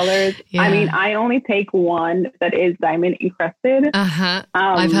 $10,000. Yeah. I mean, I only take one that is diamond encrusted.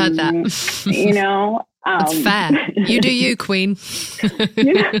 I've heard that. It's fair. You do you, Queen.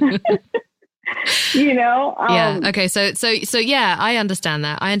 Yeah. Okay. So yeah, I understand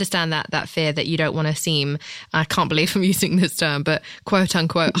that. I understand that fear that you don't want to seem, I can't believe I'm using this term, but quote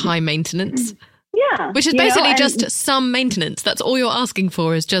unquote high maintenance. Yeah. Which is basically just some maintenance. That's all you're asking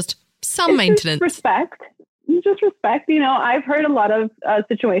for is just some maintenance. Just respect. I've heard a lot of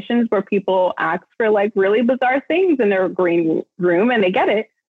situations where people ask for like really bizarre things in their green room and they get it,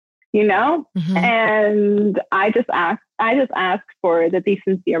 and I just ask for the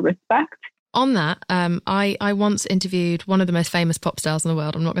decency of respect. On that, I once interviewed one of the most famous pop stars in the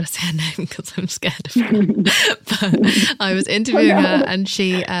world. I'm not going to say her name because I'm scared of her. But I was interviewing her, and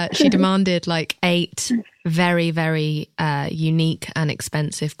she demanded like 8 very, very unique and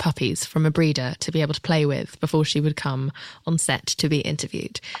expensive puppies from a breeder to be able to play with before she would come on set to be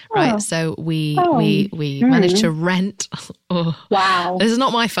interviewed. Right. So we managed to rent. Wow. This is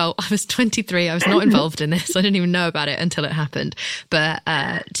not my fault. I was 23. I was not involved in this. I didn't even know about it until it happened. But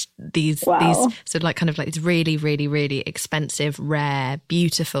these so like kind of like these really, really, really expensive, rare,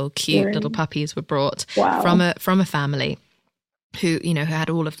 beautiful, cute little puppies were brought from a family who had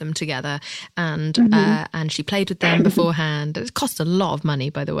all of them together, and she played with them beforehand. It cost a lot of money,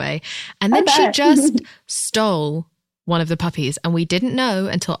 by the way. And then she just stole one of the puppies, and we didn't know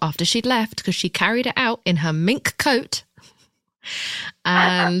until after she'd left because she carried it out in her mink coat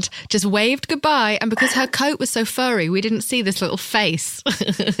and just waved goodbye. And because her coat was so furry, we didn't see this little face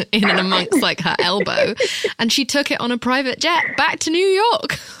in and amongst like her elbow. And she took it on a private jet back to New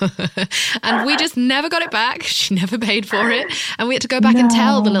York. And we just never got it back. She never paid for it. And we had to go back and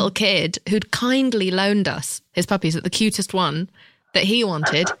tell the little kid who'd kindly loaned us his puppies that the cutest one that he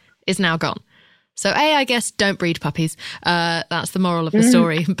wanted is now gone. So A, I guess don't breed puppies. That's the moral of the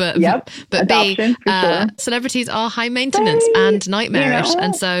story. But B, celebrities are high maintenance and nightmarish.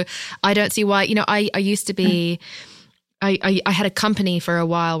 And so I don't see why, I used to be, I had a company for a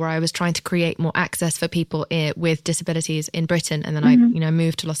while where I was trying to create more access for people with disabilities in Britain. And then I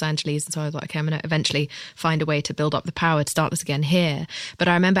moved to Los Angeles. And so I was like, okay, I'm going to eventually find a way to build up the power to start this again here. But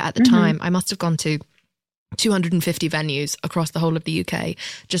I remember at the time, I must have gone to 250 venues across the whole of the UK,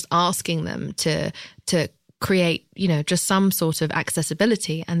 just asking them to create, just some sort of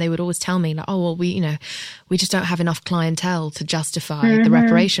accessibility. And they would always tell me like, oh, well, we just don't have enough clientele to justify the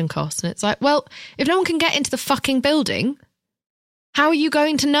reparation costs. And it's like, well, if no one can get into the fucking building, how are you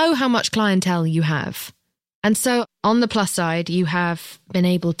going to know how much clientele you have? And so on the plus side, you have been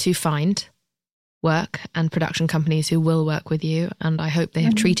able to find work and production companies who will work with you. And I hope they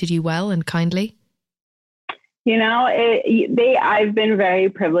have treated you well and kindly. I've been very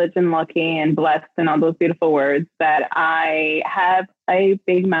privileged and lucky and blessed and all those beautiful words that I have a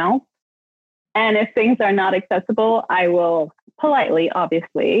big mouth. And if things are not accessible, I will politely,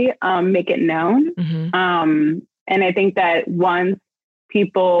 obviously, make it known. And I think that once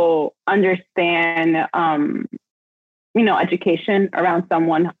people understand, education around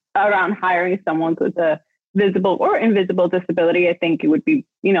hiring someone with a visible or invisible disability, I think it would be,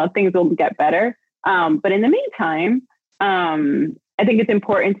 things will get better. But in the meantime, I think it's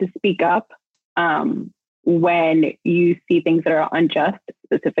important to speak up when you see things that are unjust,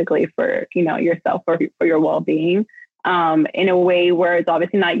 specifically for, yourself or for your well-being, in a way where it's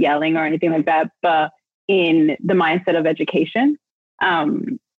obviously not yelling or anything like that, but in the mindset of education.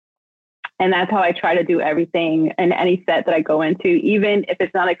 And that's how I try to do everything in any set that I go into, even if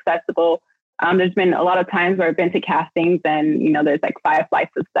it's not accessible. There's been a lot of times where I've been to castings and, there's like 5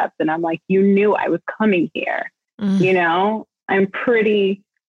 flights of steps and I'm like, you knew I was coming here. I'm pretty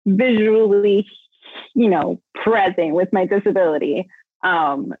visually, present with my disability.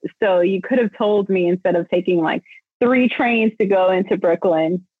 So you could have told me, instead of taking like 3 trains to go into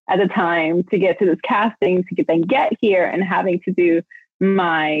Brooklyn at the time to get to this casting, to then get here and having to do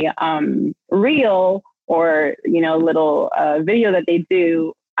my reel or, little video that they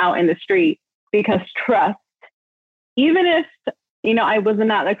do out in the street, because trust, even if, I was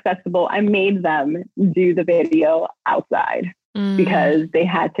not accessible, I made them do the video outside because they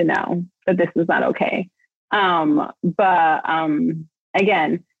had to know that this was not okay. But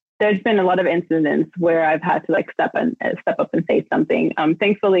again, there's been a lot of incidents where I've had to like step up and say something.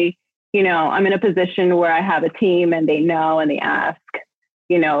 Thankfully, I'm in a position where I have a team and they know and they ask,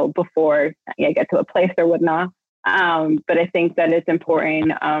 before I get to a place or whatnot. But I think that it's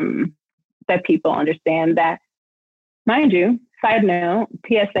important that people understand that, mind you, side note,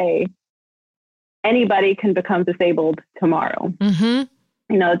 PSA, anybody can become disabled tomorrow.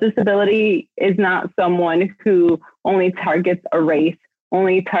 Disability is not someone who only targets a race,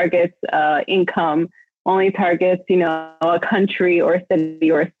 only targets income, only targets, a country or a city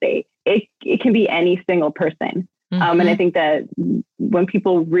or a state. It can be any single person. And I think that when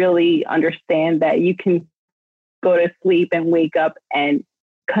people really understand that you can go to sleep and wake up and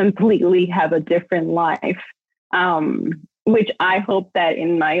completely have a different life, which I hope that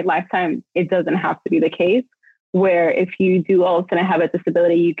in my lifetime, it doesn't have to be the case, where if you do all of a sudden have a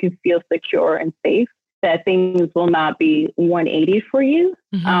disability, you can feel secure and safe, that things will not be 180 for you,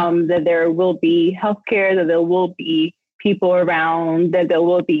 that there will be healthcare, that there will be people around, that there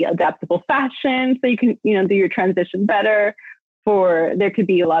will be adaptable fashion so you can, do your transition better. There could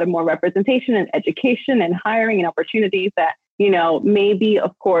be a lot of more representation and education and hiring and opportunities that, maybe,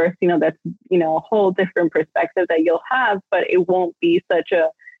 of course, that's, a whole different perspective that you'll have, but it won't be such a,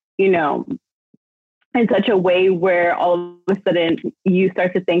 in such a way where all of a sudden you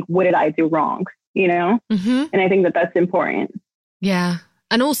start to think, what did I do wrong? And I think that that's important. Yeah.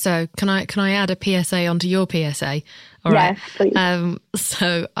 And also, can I add a PSA onto your PSA? All right. Yes, please.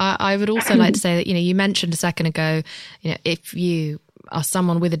 So I would also like to say that, you mentioned a second ago, if you are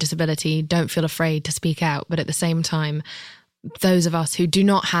someone with a disability, don't feel afraid to speak out. But at the same time, those of us who do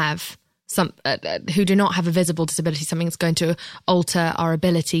not have a visible disability, something that's going to alter our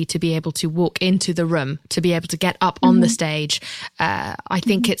ability to be able to walk into the room, to be able to get up on the stage. I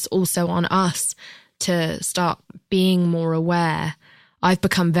think it's also on us to start being more aware. I've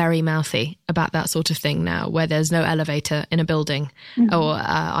become very mouthy about that sort of thing now, where there's no elevator in a building or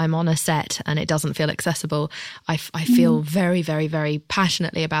I'm on a set and it doesn't feel accessible. I feel very, very, very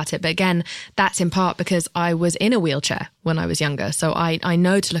passionately about it. But again, that's in part because I was in a wheelchair when I was younger. So I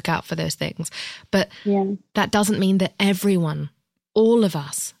know to look out for those things. But that doesn't mean that everyone, all of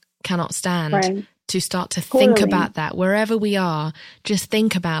us, cannot stand to start to think about that. Wherever we are, just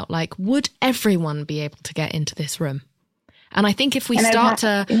think about, like, would everyone be able to get into this room? And I think if we start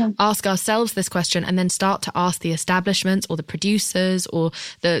to ask ourselves this question and then start to ask the establishments or the producers or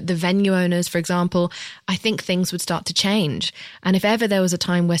the venue owners, for example, I think things would start to change. And if ever there was a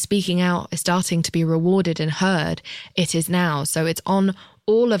time where speaking out is starting to be rewarded and heard, it is now. So it's on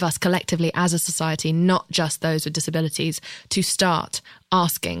all of us collectively as a society, not just those with disabilities, to start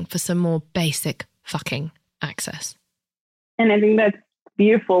asking for some more basic fucking access. And I think that's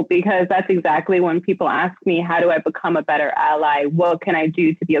beautiful, because that's exactly when people ask me, how do I become a better ally? What can I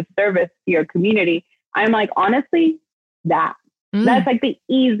do to be of service to your community? I'm like, honestly, that's like the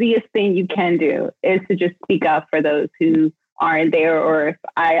easiest thing you can do, is to just speak up for those who aren't there. Or if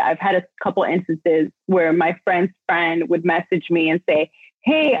I've had a couple instances where my friend's friend would message me and say,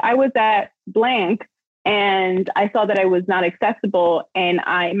 hey, I was at blank and I saw that I was not accessible. And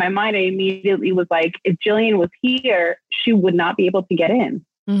in my mind, I immediately was like, if Jillian was here, she would not be able to get in.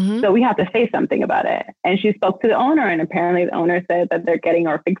 So we have to say something about it. And she spoke to the owner, and apparently the owner said that they're getting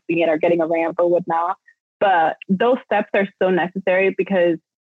or fixing it or getting a ramp or whatnot. But those steps are so necessary, because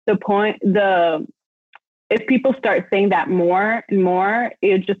the if people start saying that more and more,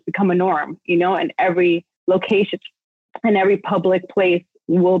 it'll just become a norm, and every location and every public place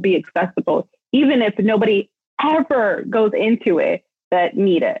will be accessible, even if nobody ever goes into it that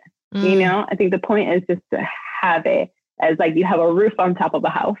need it. I think the point is just to have it as like you have a roof on top of a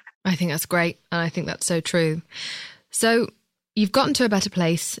house. I think that's great. And I think that's so true. So you've gotten to a better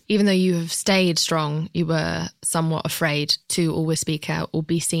place. Even though you have stayed strong, you were somewhat afraid to always speak out or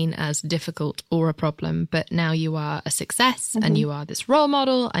be seen as difficult or a problem. But now you are a success and you are this role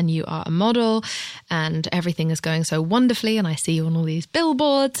model and you are a model and everything is going so wonderfully. And I see you on all these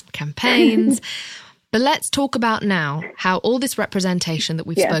billboards, campaigns. But let's talk about now how all this representation that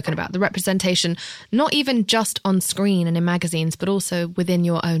we've spoken about, the representation, not even just on screen and in magazines, but also within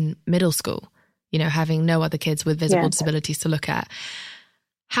your own middle school, having no other kids with visible disabilities to look at.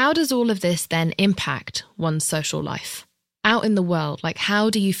 How does all of this then impact one's social life out in the world? Like, how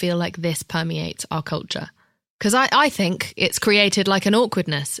do you feel like this permeates our culture? Because I think it's created like an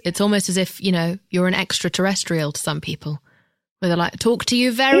awkwardness. It's almost as if, you're an extraterrestrial to some people. Where they're like, talk to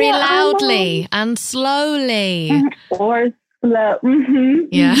you very loudly and slowly. Or slow. My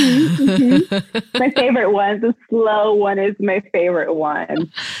favorite one, the slow one is my favorite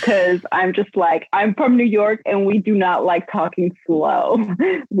one. Because I'm just like, I'm from New York and we do not like talking slow.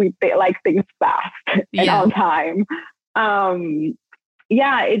 We like things fast and on time.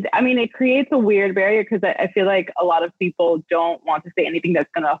 It creates a weird barrier because I feel like a lot of people don't want to say anything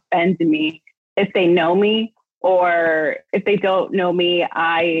that's going to offend me if they know me. Or if they don't know me,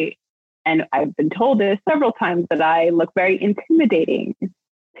 I've been told this several times that I look very intimidating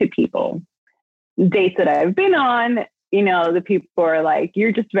to people. Dates that I've been on, the people are like,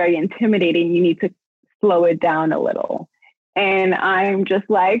 you're just very intimidating. You need to slow it down a little. And I'm just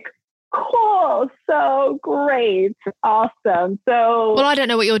like, cool, so great, awesome. So, well, I don't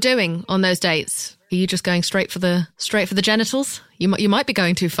know what you're doing on those dates. Are you just going straight for the genitals? You might be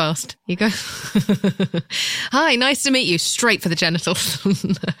going too fast. You go, hi, nice to meet you. Straight for the genitals.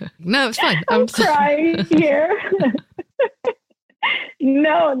 No, it's fine. I'm crying here.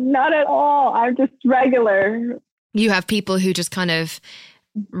 No, not at all. I'm just regular. You have people who just kind of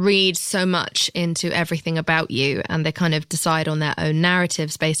read so much into everything about you and they kind of decide on their own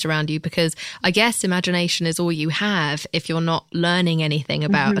narratives based around you, because I guess imagination is all you have if you're not learning anything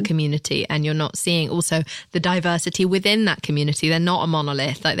about a community and you're not seeing also the diversity within that community. They're not a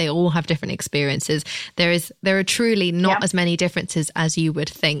monolith. Like, they all have different experiences. There are truly not as many differences as you would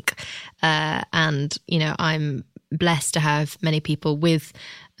think. And I'm blessed to have many people with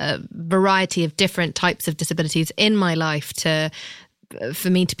a variety of different types of disabilities in my life for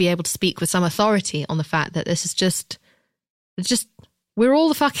me to be able to speak with some authority on the fact that this is just we're all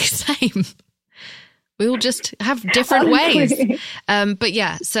the fucking same. We all just have different ways. But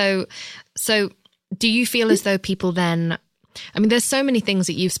yeah, so do you feel as though people then, there's so many things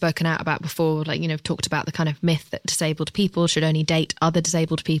that you've spoken out about before, like, talked about the kind of myth that disabled people should only date other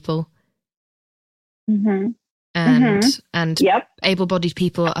disabled people. And able-bodied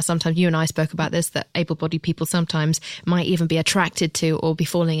people are sometimes, you and I spoke about this, that able-bodied people sometimes might even be attracted to or be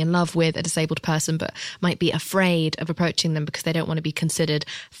falling in love with a disabled person, but might be afraid of approaching them because they don't want to be considered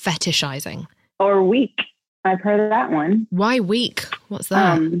fetishizing. Or weak. I've heard of that one. Why weak? What's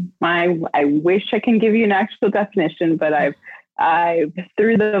that? I wish I can give you an actual definition, but I've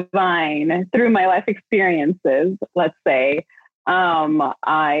through my life experiences, let's say,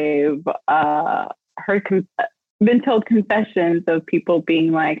 I've been told confessions of people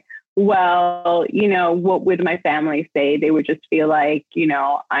being like, well, what would my family say? They would just feel like,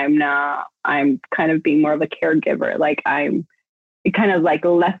 I'm kind of being more of a caregiver. Like, I'm kind of like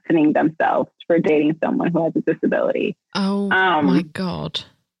lessening themselves for dating someone who has a disability. Oh my God.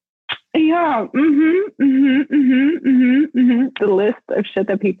 Yeah. The list of shit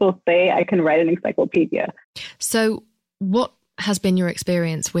that people say, I can write an encyclopedia. So what has been your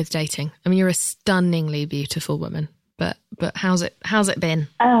experience with dating? You're a stunningly beautiful woman, but how's it been?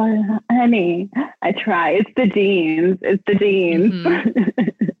 Oh, honey, I try. It's the genes.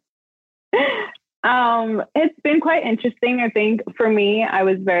 It's been quite interesting. I think for me, I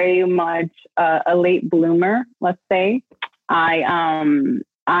was very much a late bloomer, let's say. I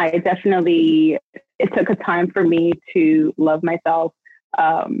definitely, it took a time for me to love myself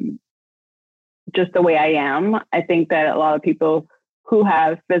just the way I am. I think that a lot of people who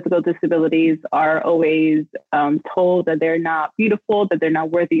have physical disabilities are always told that they're not beautiful, that they're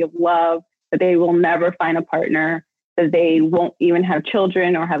not worthy of love, that they will never find a partner, that they won't even have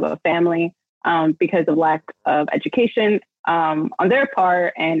children or have a family because of lack of education on their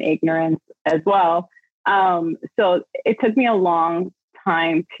part and ignorance as well. So it took me a long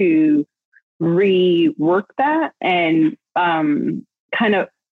time to rework that and kind of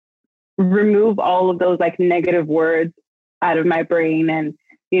remove all of those like negative words out of my brain and,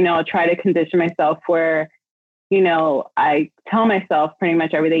 you know, try to condition myself where, you know, I tell myself pretty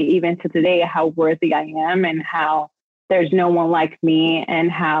much every day, even to today, how worthy I am and how there's no one like me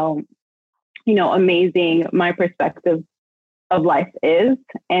and how, you know, amazing my perspective of life is.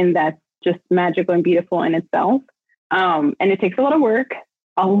 And that's just magical and beautiful in itself. And it takes a lot of work,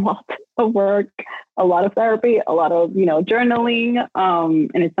 a lot of therapy, a lot of, you know, journaling.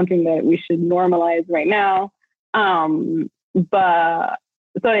 And it's something that we should normalize right now. But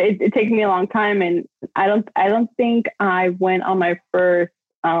so it takes me a long time, and I don't think I went on my first,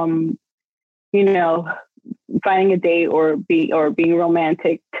 you know, finding a date or being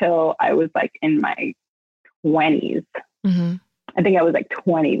romantic till I was like in my 20s. Mm-hmm. I think I was like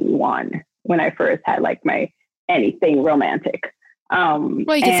 21 when I first had like my anything romantic. Well, you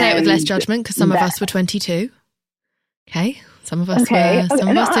could say it with less judgment because some of us were 22. Okay. Some of us were, some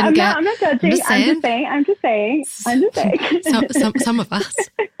of us didn't get. I'm not judging. I'm just saying. Some of us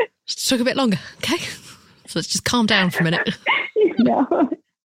just took a bit longer. Okay. So let's just calm down for a minute.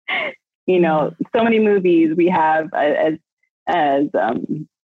 You know, so many movies we have as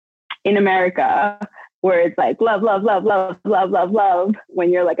in America where it's like love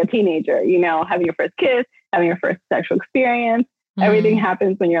when you're like a teenager, you know, having your first kiss, having your first sexual experience. Everything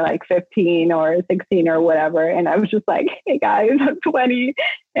happens when you're like 15 or 16 or whatever. And I was just like, hey guys, I'm 20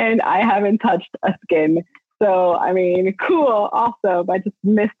 and I haven't touched a skin. So, I mean, cool, awesome. I just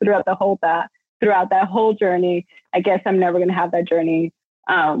missed throughout that whole journey. I guess I'm never going to have that journey,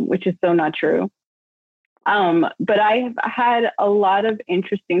 which is so not true. But I've had a lot of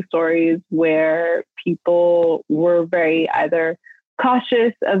interesting stories where people were very either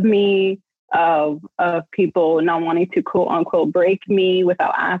cautious of me, of people not wanting to quote unquote break me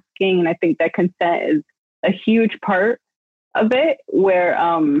without asking. And I think that consent is a huge part of it, where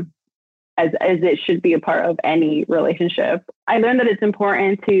as it should be a part of any relationship. I learned that it's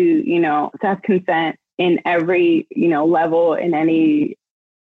important to, you know, to have consent in every, you know, level in anything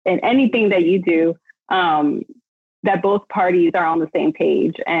that you do, that both parties are on the same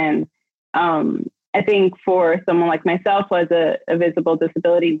page. And I think for someone like myself who has a visible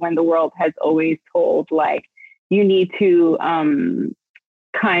disability, when the world has always told, like, you need to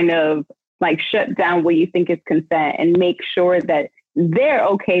kind of like shut down what you think is consent and make sure that they're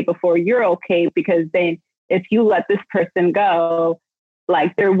okay before you're okay, because then if you let this person go,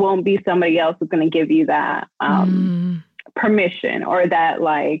 like there won't be somebody else who's going to give you that permission or that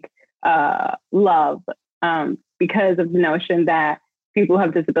like love, because of the notion that people who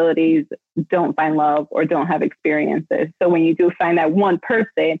have disabilities don't find love or don't have experiences. So when you do find that one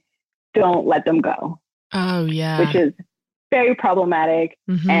person, don't let them go. Oh, yeah. Which is very problematic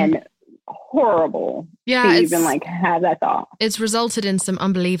and horrible to even like have that thought. It's resulted in some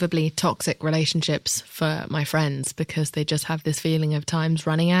unbelievably toxic relationships for my friends because they just have this feeling of time's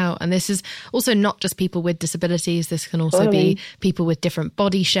running out. And this is also not just people with disabilities. This can also be people with different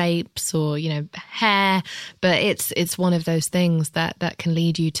body shapes or, you know, hair. But it's one of those things that can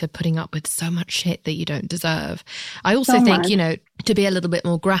lead you to putting up with so much shit that you don't deserve. I also think, you know, to be a little bit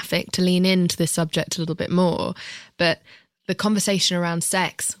more graphic, to lean into this subject a little bit more, but the conversation around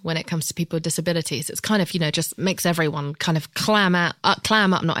sex when it comes to people with disabilities, it's kind of, you know, just makes everyone kind of clam up,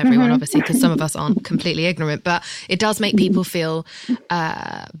 not everyone obviously, because some of us aren't completely ignorant, but it does make people feel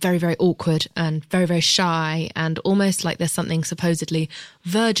very, very awkward and very, very shy, and almost like there's something supposedly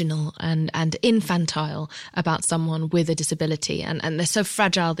virginal and infantile about someone with a disability, and they're so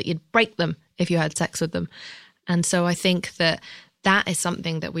fragile that you'd break them if you had sex with them. And so I think that is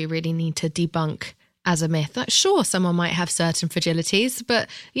something that we really need to debunk as a myth. Like, sure, someone might have certain fragilities, but,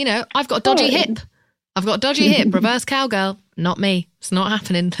 you know, I've got a dodgy hip. Reverse cowgirl. Not me. It's not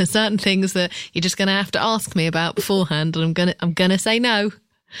happening. There's certain things that you're just going to have to ask me about beforehand, and I'm going to say no.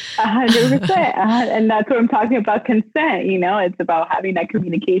 100%. And that's what I'm talking about, consent. You know, it's about having that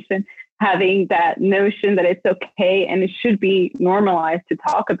communication, having that notion that it's okay and it should be normalized to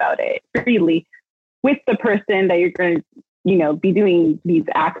talk about it freely with the person that you're going to, you know, be doing these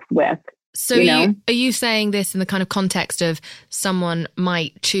acts with. So are you saying this in the kind of context of someone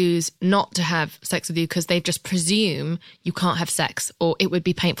might choose not to have sex with you because they just presume you can't have sex, or it would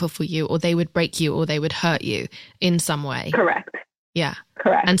be painful for you, or they would break you, or they would hurt you in some way? Correct. Yeah.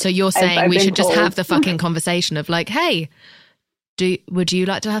 Correct. And so you're saying we should just have the fucking conversation of like, hey, would you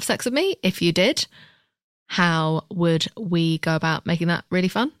like to have sex with me? If you did, how would we go about making that really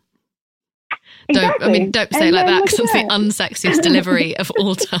fun? Exactly. Don't say it like that, because it's the unsexiest delivery of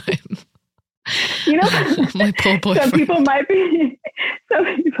all time. You know, my poor boyfriend. Some people might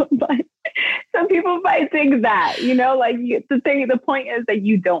some people might think that, like the point is that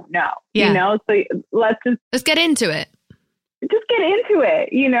you don't know, so let's get into it. Just get into it,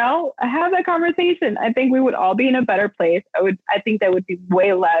 have that conversation. I think we would all be in a better place. I think there would be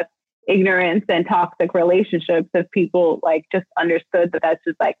way less ignorance and toxic relationships if people like just understood that that's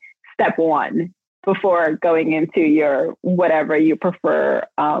just like step one before going into your whatever you prefer.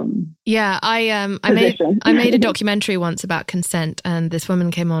 I made a documentary once about consent, and this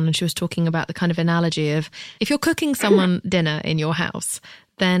woman came on and she was talking about the kind of analogy of if you're cooking someone dinner in your house,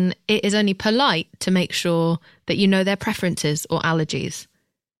 then it is only polite to make sure that you know their preferences or allergies.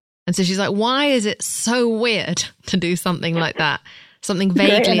 And so she's like, why is it so weird to do something like that? Something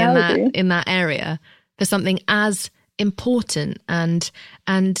vaguely in that area for something as important and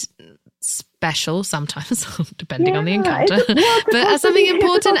special sometimes, depending on the encounter, but as something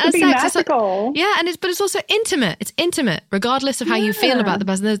important as sex. But it's also intimate. It's intimate, regardless of how you feel about the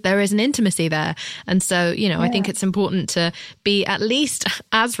person. There is an intimacy there, and so I think it's important to be at least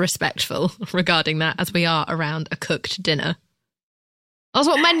as respectful regarding that as we are around a cooked dinner. That's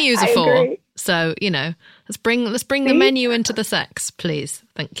what menus are for. Agree. So let's bring the menu into the sex, please.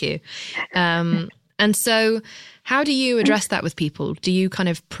 Thank you. And so, how do you address that with people? Do you kind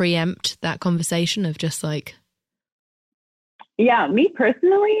of preempt that conversation of just like? Yeah, me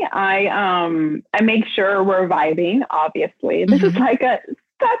personally, I make sure we're vibing. Obviously, this is like a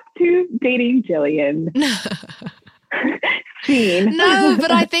step to dating Jillian. Scene. No, but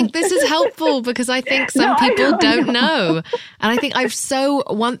I think this is helpful because I think some people don't know. And I think I so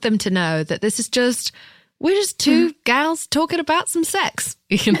want them to know that this is we're just two gals talking about some sex.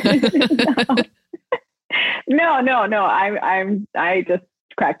 No. I just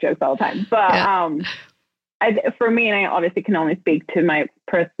crack jokes all the time. But for me, and I obviously can only speak to my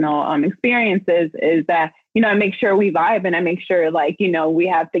personal experiences, is that, I make sure we vibe and I make sure we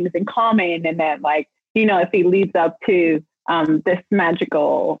have things in common, and that if it leads up to this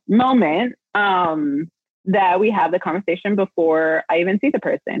magical moment, that we have the conversation before I even see the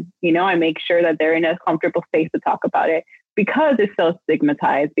person. I make sure that they're in a comfortable space to talk about it, because it's so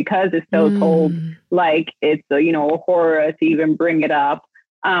stigmatized, because it's so told like it's a horror to even bring it up.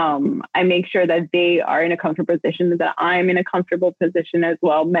 I make sure that they are in a comfortable position, that I'm in a comfortable position as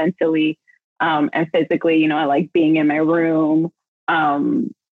well, mentally and physically. I like being in my room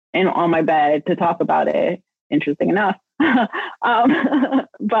and on my bed to talk about it. Interesting enough. But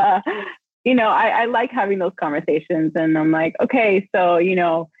I like having those conversations, and I'm like, okay, so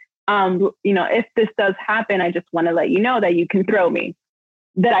if this does happen, I just want to let you know that you can throw me,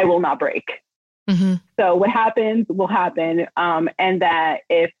 that I will not break. Mm-hmm. So what happens will happen. And that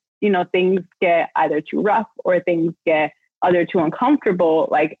if, things get either too rough or things get either too uncomfortable,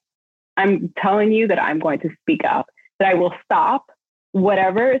 like I'm telling you that I'm going to speak up, that I will stop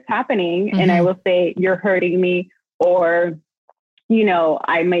whatever is happening. Mm-hmm. And I will say, you're hurting me, or,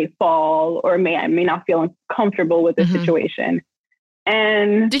 I may fall, or I may not feel comfortable with the situation.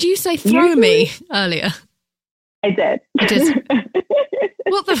 And did you say throw me earlier? I did. You did.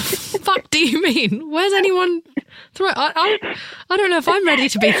 What the fuck do you mean? Where's anyone throw? I don't know if I'm ready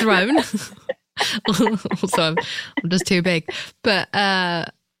to be thrown. Also, I'm just too big. But where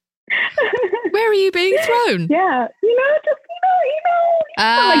are you being thrown? Yeah,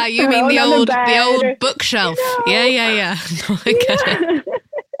 you mean the old bookshelf? Yeah. No, I get it.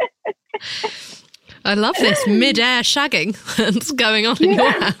 I love this mid-air shagging that's going on in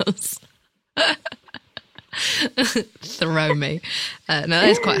your house. Throw me. No, that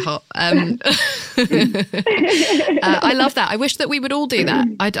is quite hot. I love that. I wish that we would all do that.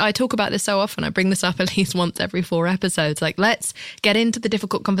 I talk about this so often. I bring this up at least once every 4 episodes. Like, let's get into the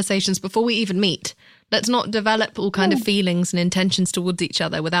difficult conversations before we even meet. Let's not develop all kind of feelings and intentions towards each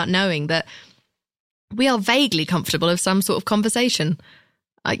other without knowing that we are vaguely comfortable of some sort of conversation.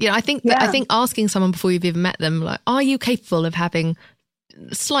 I think asking someone before you've even met them, like, are you capable of having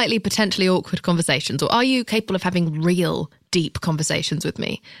slightly potentially awkward conversations, or are you capable of having real deep conversations with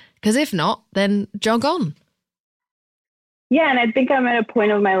me? Because if not, then jog on. Yeah, and I think I'm at a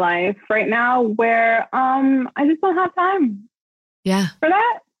point of my life right now where I just don't have time for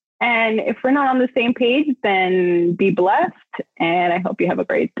that. And if we're not on the same page, then be blessed. And I hope you have a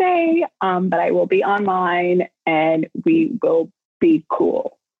great day. But I will be online and we will be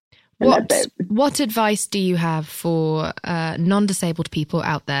cool. What advice do you have for non-disabled people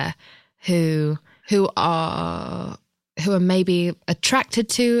out there who are maybe attracted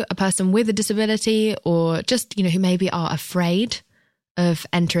to a person with a disability, or just, who maybe are afraid of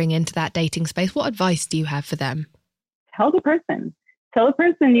entering into that dating space? What advice do you have for them? Tell the person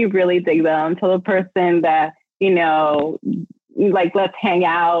you really dig them. Tell the person that, like, let's hang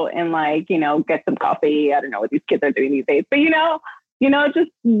out and like, you know, get some coffee. I don't know what these kids are doing these days, but you know,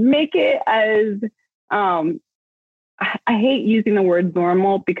 just make it as, I hate using the word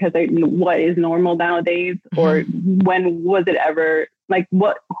normal because what is normal nowadays, or when was it ever, like,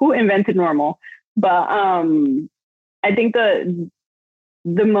 who invented normal? But I think the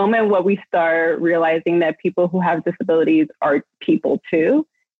moment where we start realizing that people who have disabilities are people too,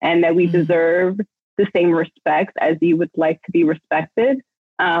 and that we deserve the same respect as you would like to be respected,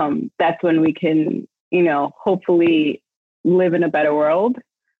 that's when we can, you know, hopefully live in a better world.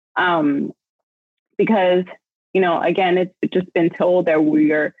 Because, you know, again, it's just been told that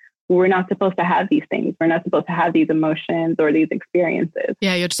we're not supposed to have these things. We're not supposed to have these emotions or these experiences.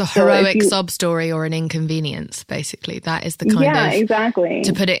 Yeah, you're just a heroic sob story or an inconvenience, basically. That is the kind of, exactly.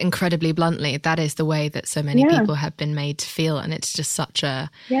 To put it incredibly bluntly, that is the way that so many people have been made to feel. And it's just such a,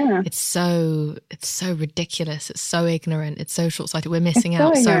 it's so ridiculous. It's so ignorant. It's so short-sighted. We're missing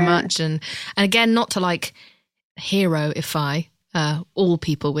out so much. And again, not to like heroify all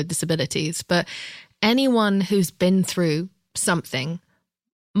people with disabilities, but anyone who's been through something,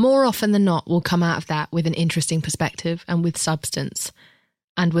 more often than not, will come out of that with an interesting perspective and with substance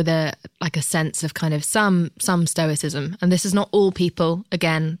and with a sense of kind of some stoicism. And this is not all people.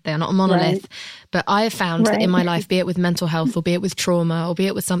 Again, they are not a monolith. But I have found that in my life, be it with mental health or be it with trauma or be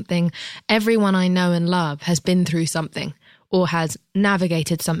it with something, everyone I know and love has been through something or has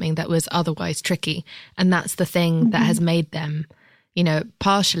navigated something that was otherwise tricky. And that's the thing that has made them, you know,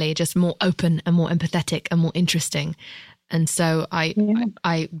 partially just more open and more empathetic and more interesting. And so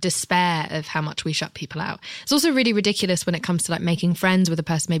I despair of how much we shut people out. It's also really ridiculous when it comes to like making friends with a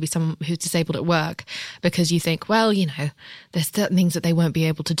person, maybe someone who's disabled at work, because you think, well, you know, there's certain things that they won't be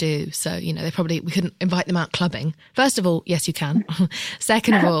able to do. So, you know, we couldn't invite them out clubbing. First of all, yes, you can.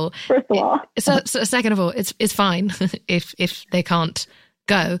 Second of all, second of all, it's fine if they can't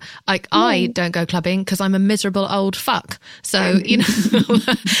go. Like, I don't go clubbing because I'm a miserable old fuck. So, you know,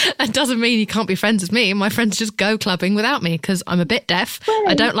 that doesn't mean you can't be friends with me. My friends just go clubbing without me because I'm a bit deaf.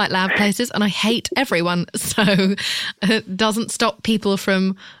 I don't like loud places and I hate everyone. So it doesn't stop people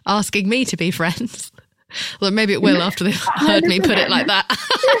from asking me to be friends. Well, maybe it will after they've heard me put it like that.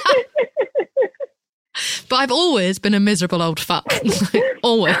 But I've always been a miserable old fuck.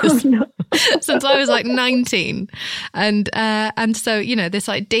 Always. Oh, no. Since I was like 19. And so, you know, this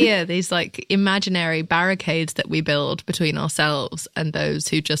idea, these like imaginary barricades that we build between ourselves and those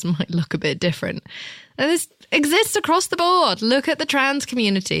who just might look a bit different. And this exists across the board. Look at the trans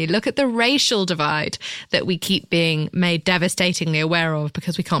community. Look at the racial divide that we keep being made devastatingly aware of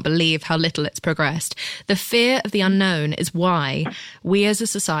because we can't believe how little it's progressed. The fear of the unknown is why we as a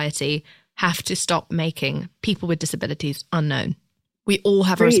society have to stop making people with disabilities unknown. We all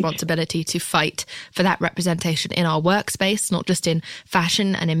have a responsibility to fight for that representation in our workspace, not just in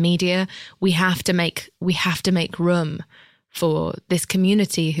fashion and in media. We have to make room for this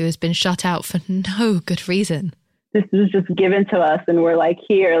community who has been shut out for no good reason. This is just given to us and we're like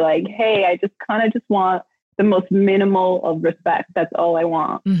here, like, hey, I just kind of just want the most minimal of respect. That's all I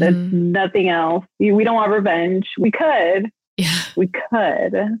want. Mm-hmm. There's nothing else. We don't want revenge. We could. Yeah. We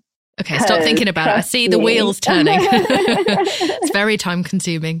could. Okay, stop thinking about it. I see the wheels turning. It's very time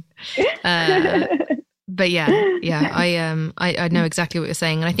consuming. But I know exactly what you're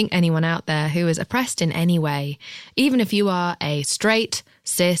saying. And I think anyone out there who is oppressed in any way, even if you are a straight,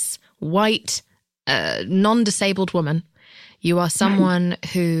 cis, white, non-disabled woman, you are someone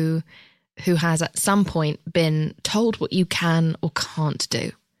who has at some point been told what you can or can't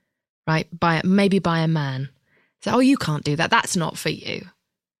do, right? Maybe by a man. So, oh, you can't do that. That's not for you.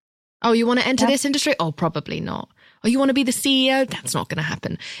 Oh, you want to enter this industry? Oh, probably not. Oh, you want to be the CEO? That's not going to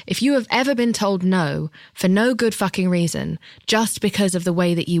happen. If you have ever been told no for no good fucking reason, just because of the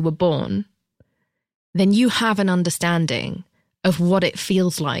way that you were born, then you have an understanding of what it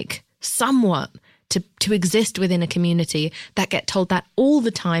feels like somewhat to exist within a community that get told that all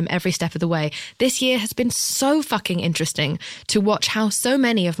the time, every step of the way. This year has been so fucking interesting to watch how so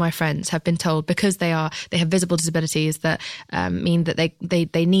many of my friends have been told because they have visible disabilities that mean that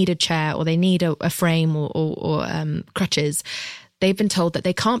they need a chair or they need a frame or crutches. They've been told that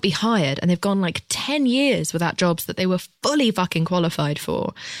they can't be hired and they've gone like 10 years without jobs that they were fully fucking qualified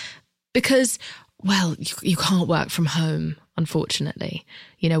for because, well, you can't work from home. Unfortunately,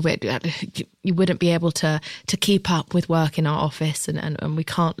 you know, you wouldn't be able to keep up with work in our office and we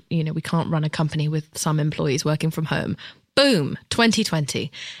can't run a company with some employees working from home. Boom,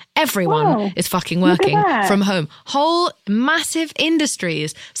 2020. Everyone is fucking working from home. Whole massive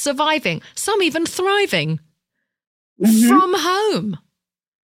industries surviving, some even thriving from home.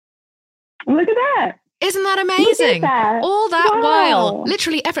 Look at that. Isn't that amazing? All that Wow. while,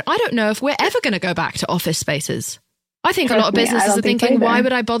 literally, I don't know if we're ever going to go back to office spaces. I think a lot of businesses are thinking, why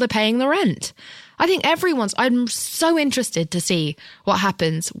would I bother paying the rent? I think I'm so interested to see what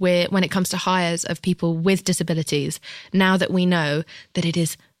happens when it comes to hires of people with disabilities, now that we know that it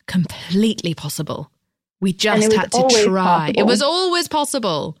is completely possible. We just had to try. Possible. It was always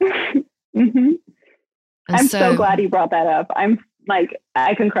possible. Mm-hmm. I'm so glad you brought that up. I'm like,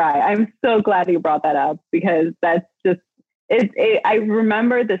 I can cry. I'm so glad you brought that up, because that's just, I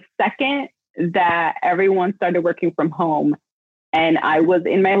remember the second that everyone started working from home, and I was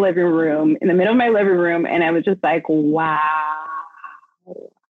in my living room, in the middle of my living room, and I was just like, wow,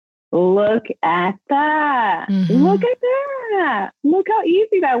 look at that. Mm-hmm. Look at that. Look how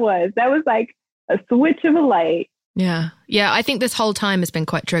easy that was. That was like a switch of a light. Yeah. Yeah. I think this whole time has been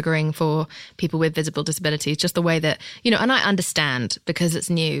quite triggering for people with visible disabilities, just the way that, and I understand because it's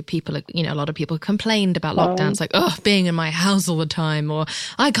new. People, a lot of people complained about lockdowns, like, being in my house all the time, or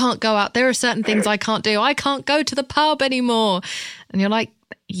I can't go out. There are certain things I can't do. I can't go to the pub anymore. And you're like,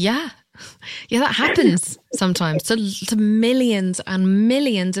 yeah, that happens sometimes to millions and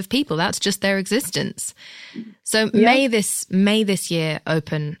millions of people. That's just their existence. So may this year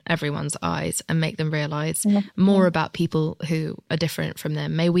open everyone's eyes and make them realize more about people who are different from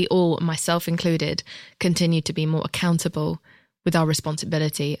them. May we all, myself included, continue to be more accountable with our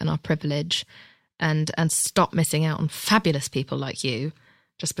responsibility and our privilege, and stop missing out on fabulous people like you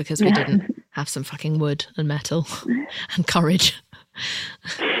just because we didn't have some fucking wood and metal and courage.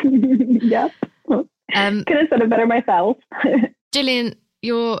 Yep. Could have said it better myself. Gillian,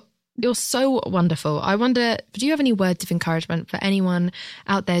 you're so wonderful. I wonder, do you have any words of encouragement for anyone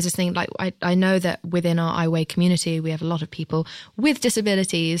out there just thinking, like, I know that within our iWay community, we have a lot of people with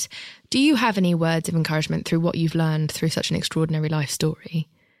disabilities. Do you have any words of encouragement through what you've learned through such an extraordinary life story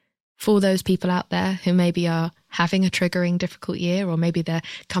for those people out there who maybe are having a triggering, difficult year, or maybe they're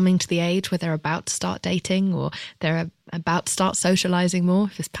coming to the age where they're about to start dating, or they're about to start socializing more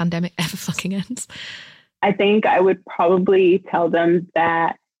if this pandemic ever fucking ends? I think I would probably tell them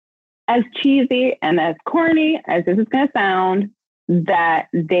that, as cheesy and as corny as this is going to sound, that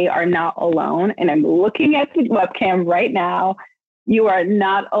they are not alone. And I'm looking at the webcam right now. You are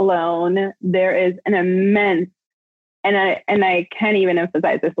not alone. There is an immense, and I can't even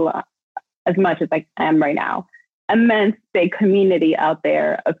emphasize this a lot, as much as I am right now, immense big community out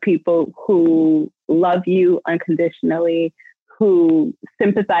there of people who love you unconditionally, who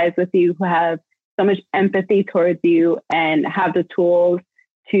sympathize with you, who have so much empathy towards you, and have the tools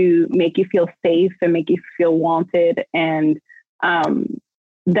to make you feel safe and make you feel wanted. And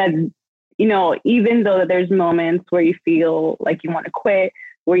that, even though there's moments where you feel like you want to quit,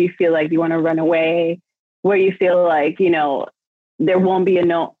 where you feel like you want to run away, where you feel like, there won't be a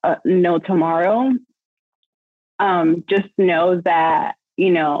no tomorrow, just know that,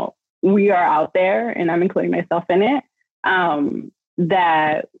 we are out there, and I'm including myself in it,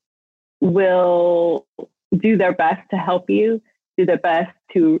 that will do their best to help you, do their best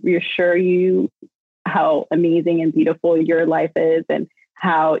to reassure you how amazing and beautiful your life is, and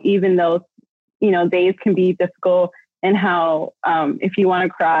how even though, days can be difficult, and how if you want to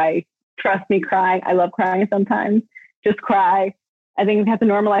cry, trust me, cry. I love crying sometimes. Just cry. I think we have to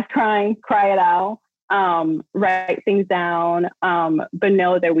normalize crying, cry it out, write things down, but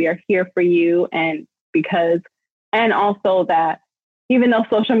know that we are here for you. And also that even though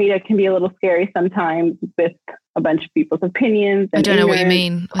social media can be a little scary sometimes with a bunch of people's opinions. And I don't know what you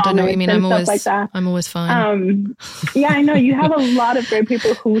mean. I'm always fine. Yeah, I know you have a lot of great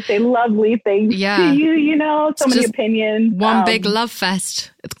people who say lovely things to you, so many opinions. One big love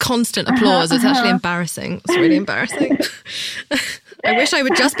fest. It's constant applause. It's actually embarrassing. It's really embarrassing. I wish I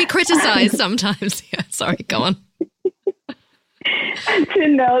would just be criticized sometimes. Yeah, sorry, go on. To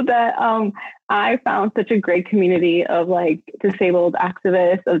know that I found such a great community of like disabled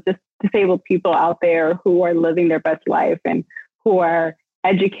activists, of just disabled people out there who are living their best life and who are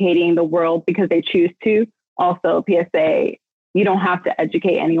educating the world because they choose to. Also, PSA, you don't have to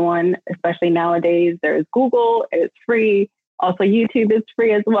educate anyone, especially nowadays. There's Google, it's free. Also, YouTube is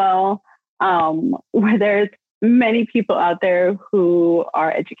free as well, where there's many people out there who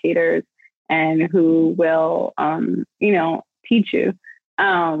are educators and who will, teach you.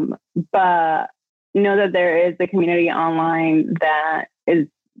 But know that there is a community online that is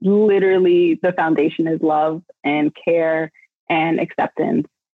literally, the foundation is love and care and acceptance,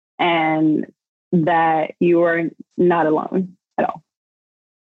 and that you are not alone at all.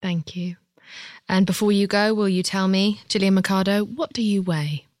 Thank you. And before you go, will you tell me, Gillian Mercado, what do you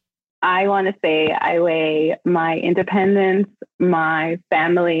weigh? I want to say I weigh my independence, my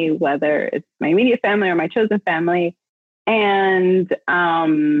family, whether it's my immediate family or my chosen family, and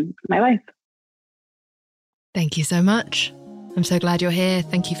my life. Thank you so much. I'm so glad you're here.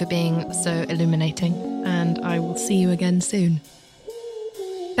 Thank you for being so illuminating, and I will see you again soon.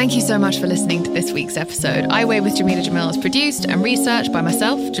 Thank you so much for listening to this week's episode. I Weigh with Jameela Jamil is produced and researched by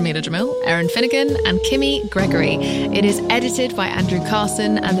myself, Jameela Jamil, Erin Finnegan, and Kimmy Gregory. It is edited by Andrew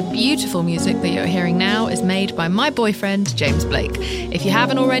Carson, and the beautiful music that you're hearing now is made by my boyfriend, James Blake. If you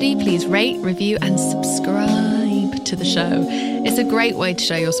haven't already, please rate, review, and subscribe to the show. It's a great way to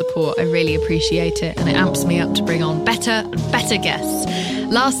show your support. I really appreciate it, and it amps me up to bring on better and better guests.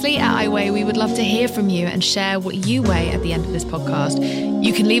 Lastly, at I Weigh, we would love to hear from you and share what you weigh at the end of this podcast.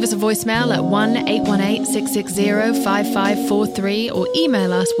 You can leave us a voicemail at 1-818-660-5543 or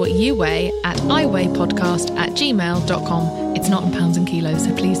email us what you weigh at iweighpodcast@gmail.com. It's not in pounds and kilos,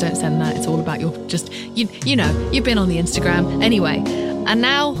 so please don't send that. It's all about your you know, you've been on the Instagram. Anyway, and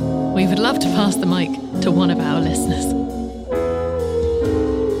now we would love to pass the mic to one of our listeners.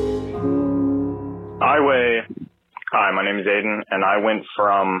 I Weigh. Hi, my name is Aiden, and I went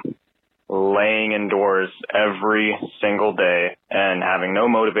from laying indoors every single day and having no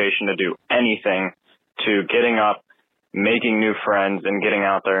motivation to do anything to getting up, making new friends, and getting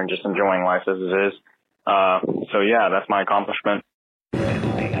out there and just enjoying life as it is. So yeah, that's my accomplishment.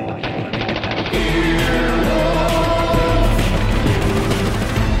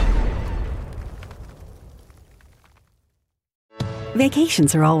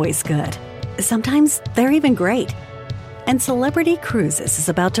 Vacations are always good. Sometimes they're even great. And Celebrity Cruises is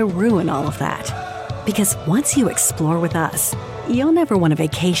about to ruin all of that. Because once you explore with us, you'll never want a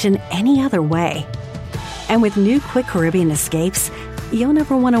vacation any other way. And with new Quick Caribbean Escapes, you'll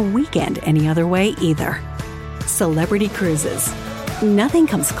never want a weekend any other way either. Celebrity Cruises. Nothing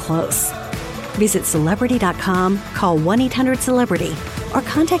comes close. Visit Celebrity.com, call 1-800-CELEBRITY, or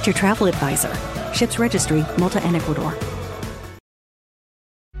contact your travel advisor. Ships Registry, Malta and Ecuador.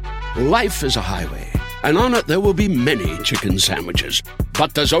 Life is a highway, and on it there will be many chicken sandwiches.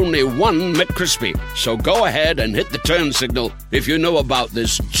 But there's only one McCrispy. So go ahead and hit the turn signal if you know about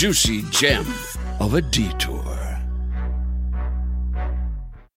this juicy gem of a detour.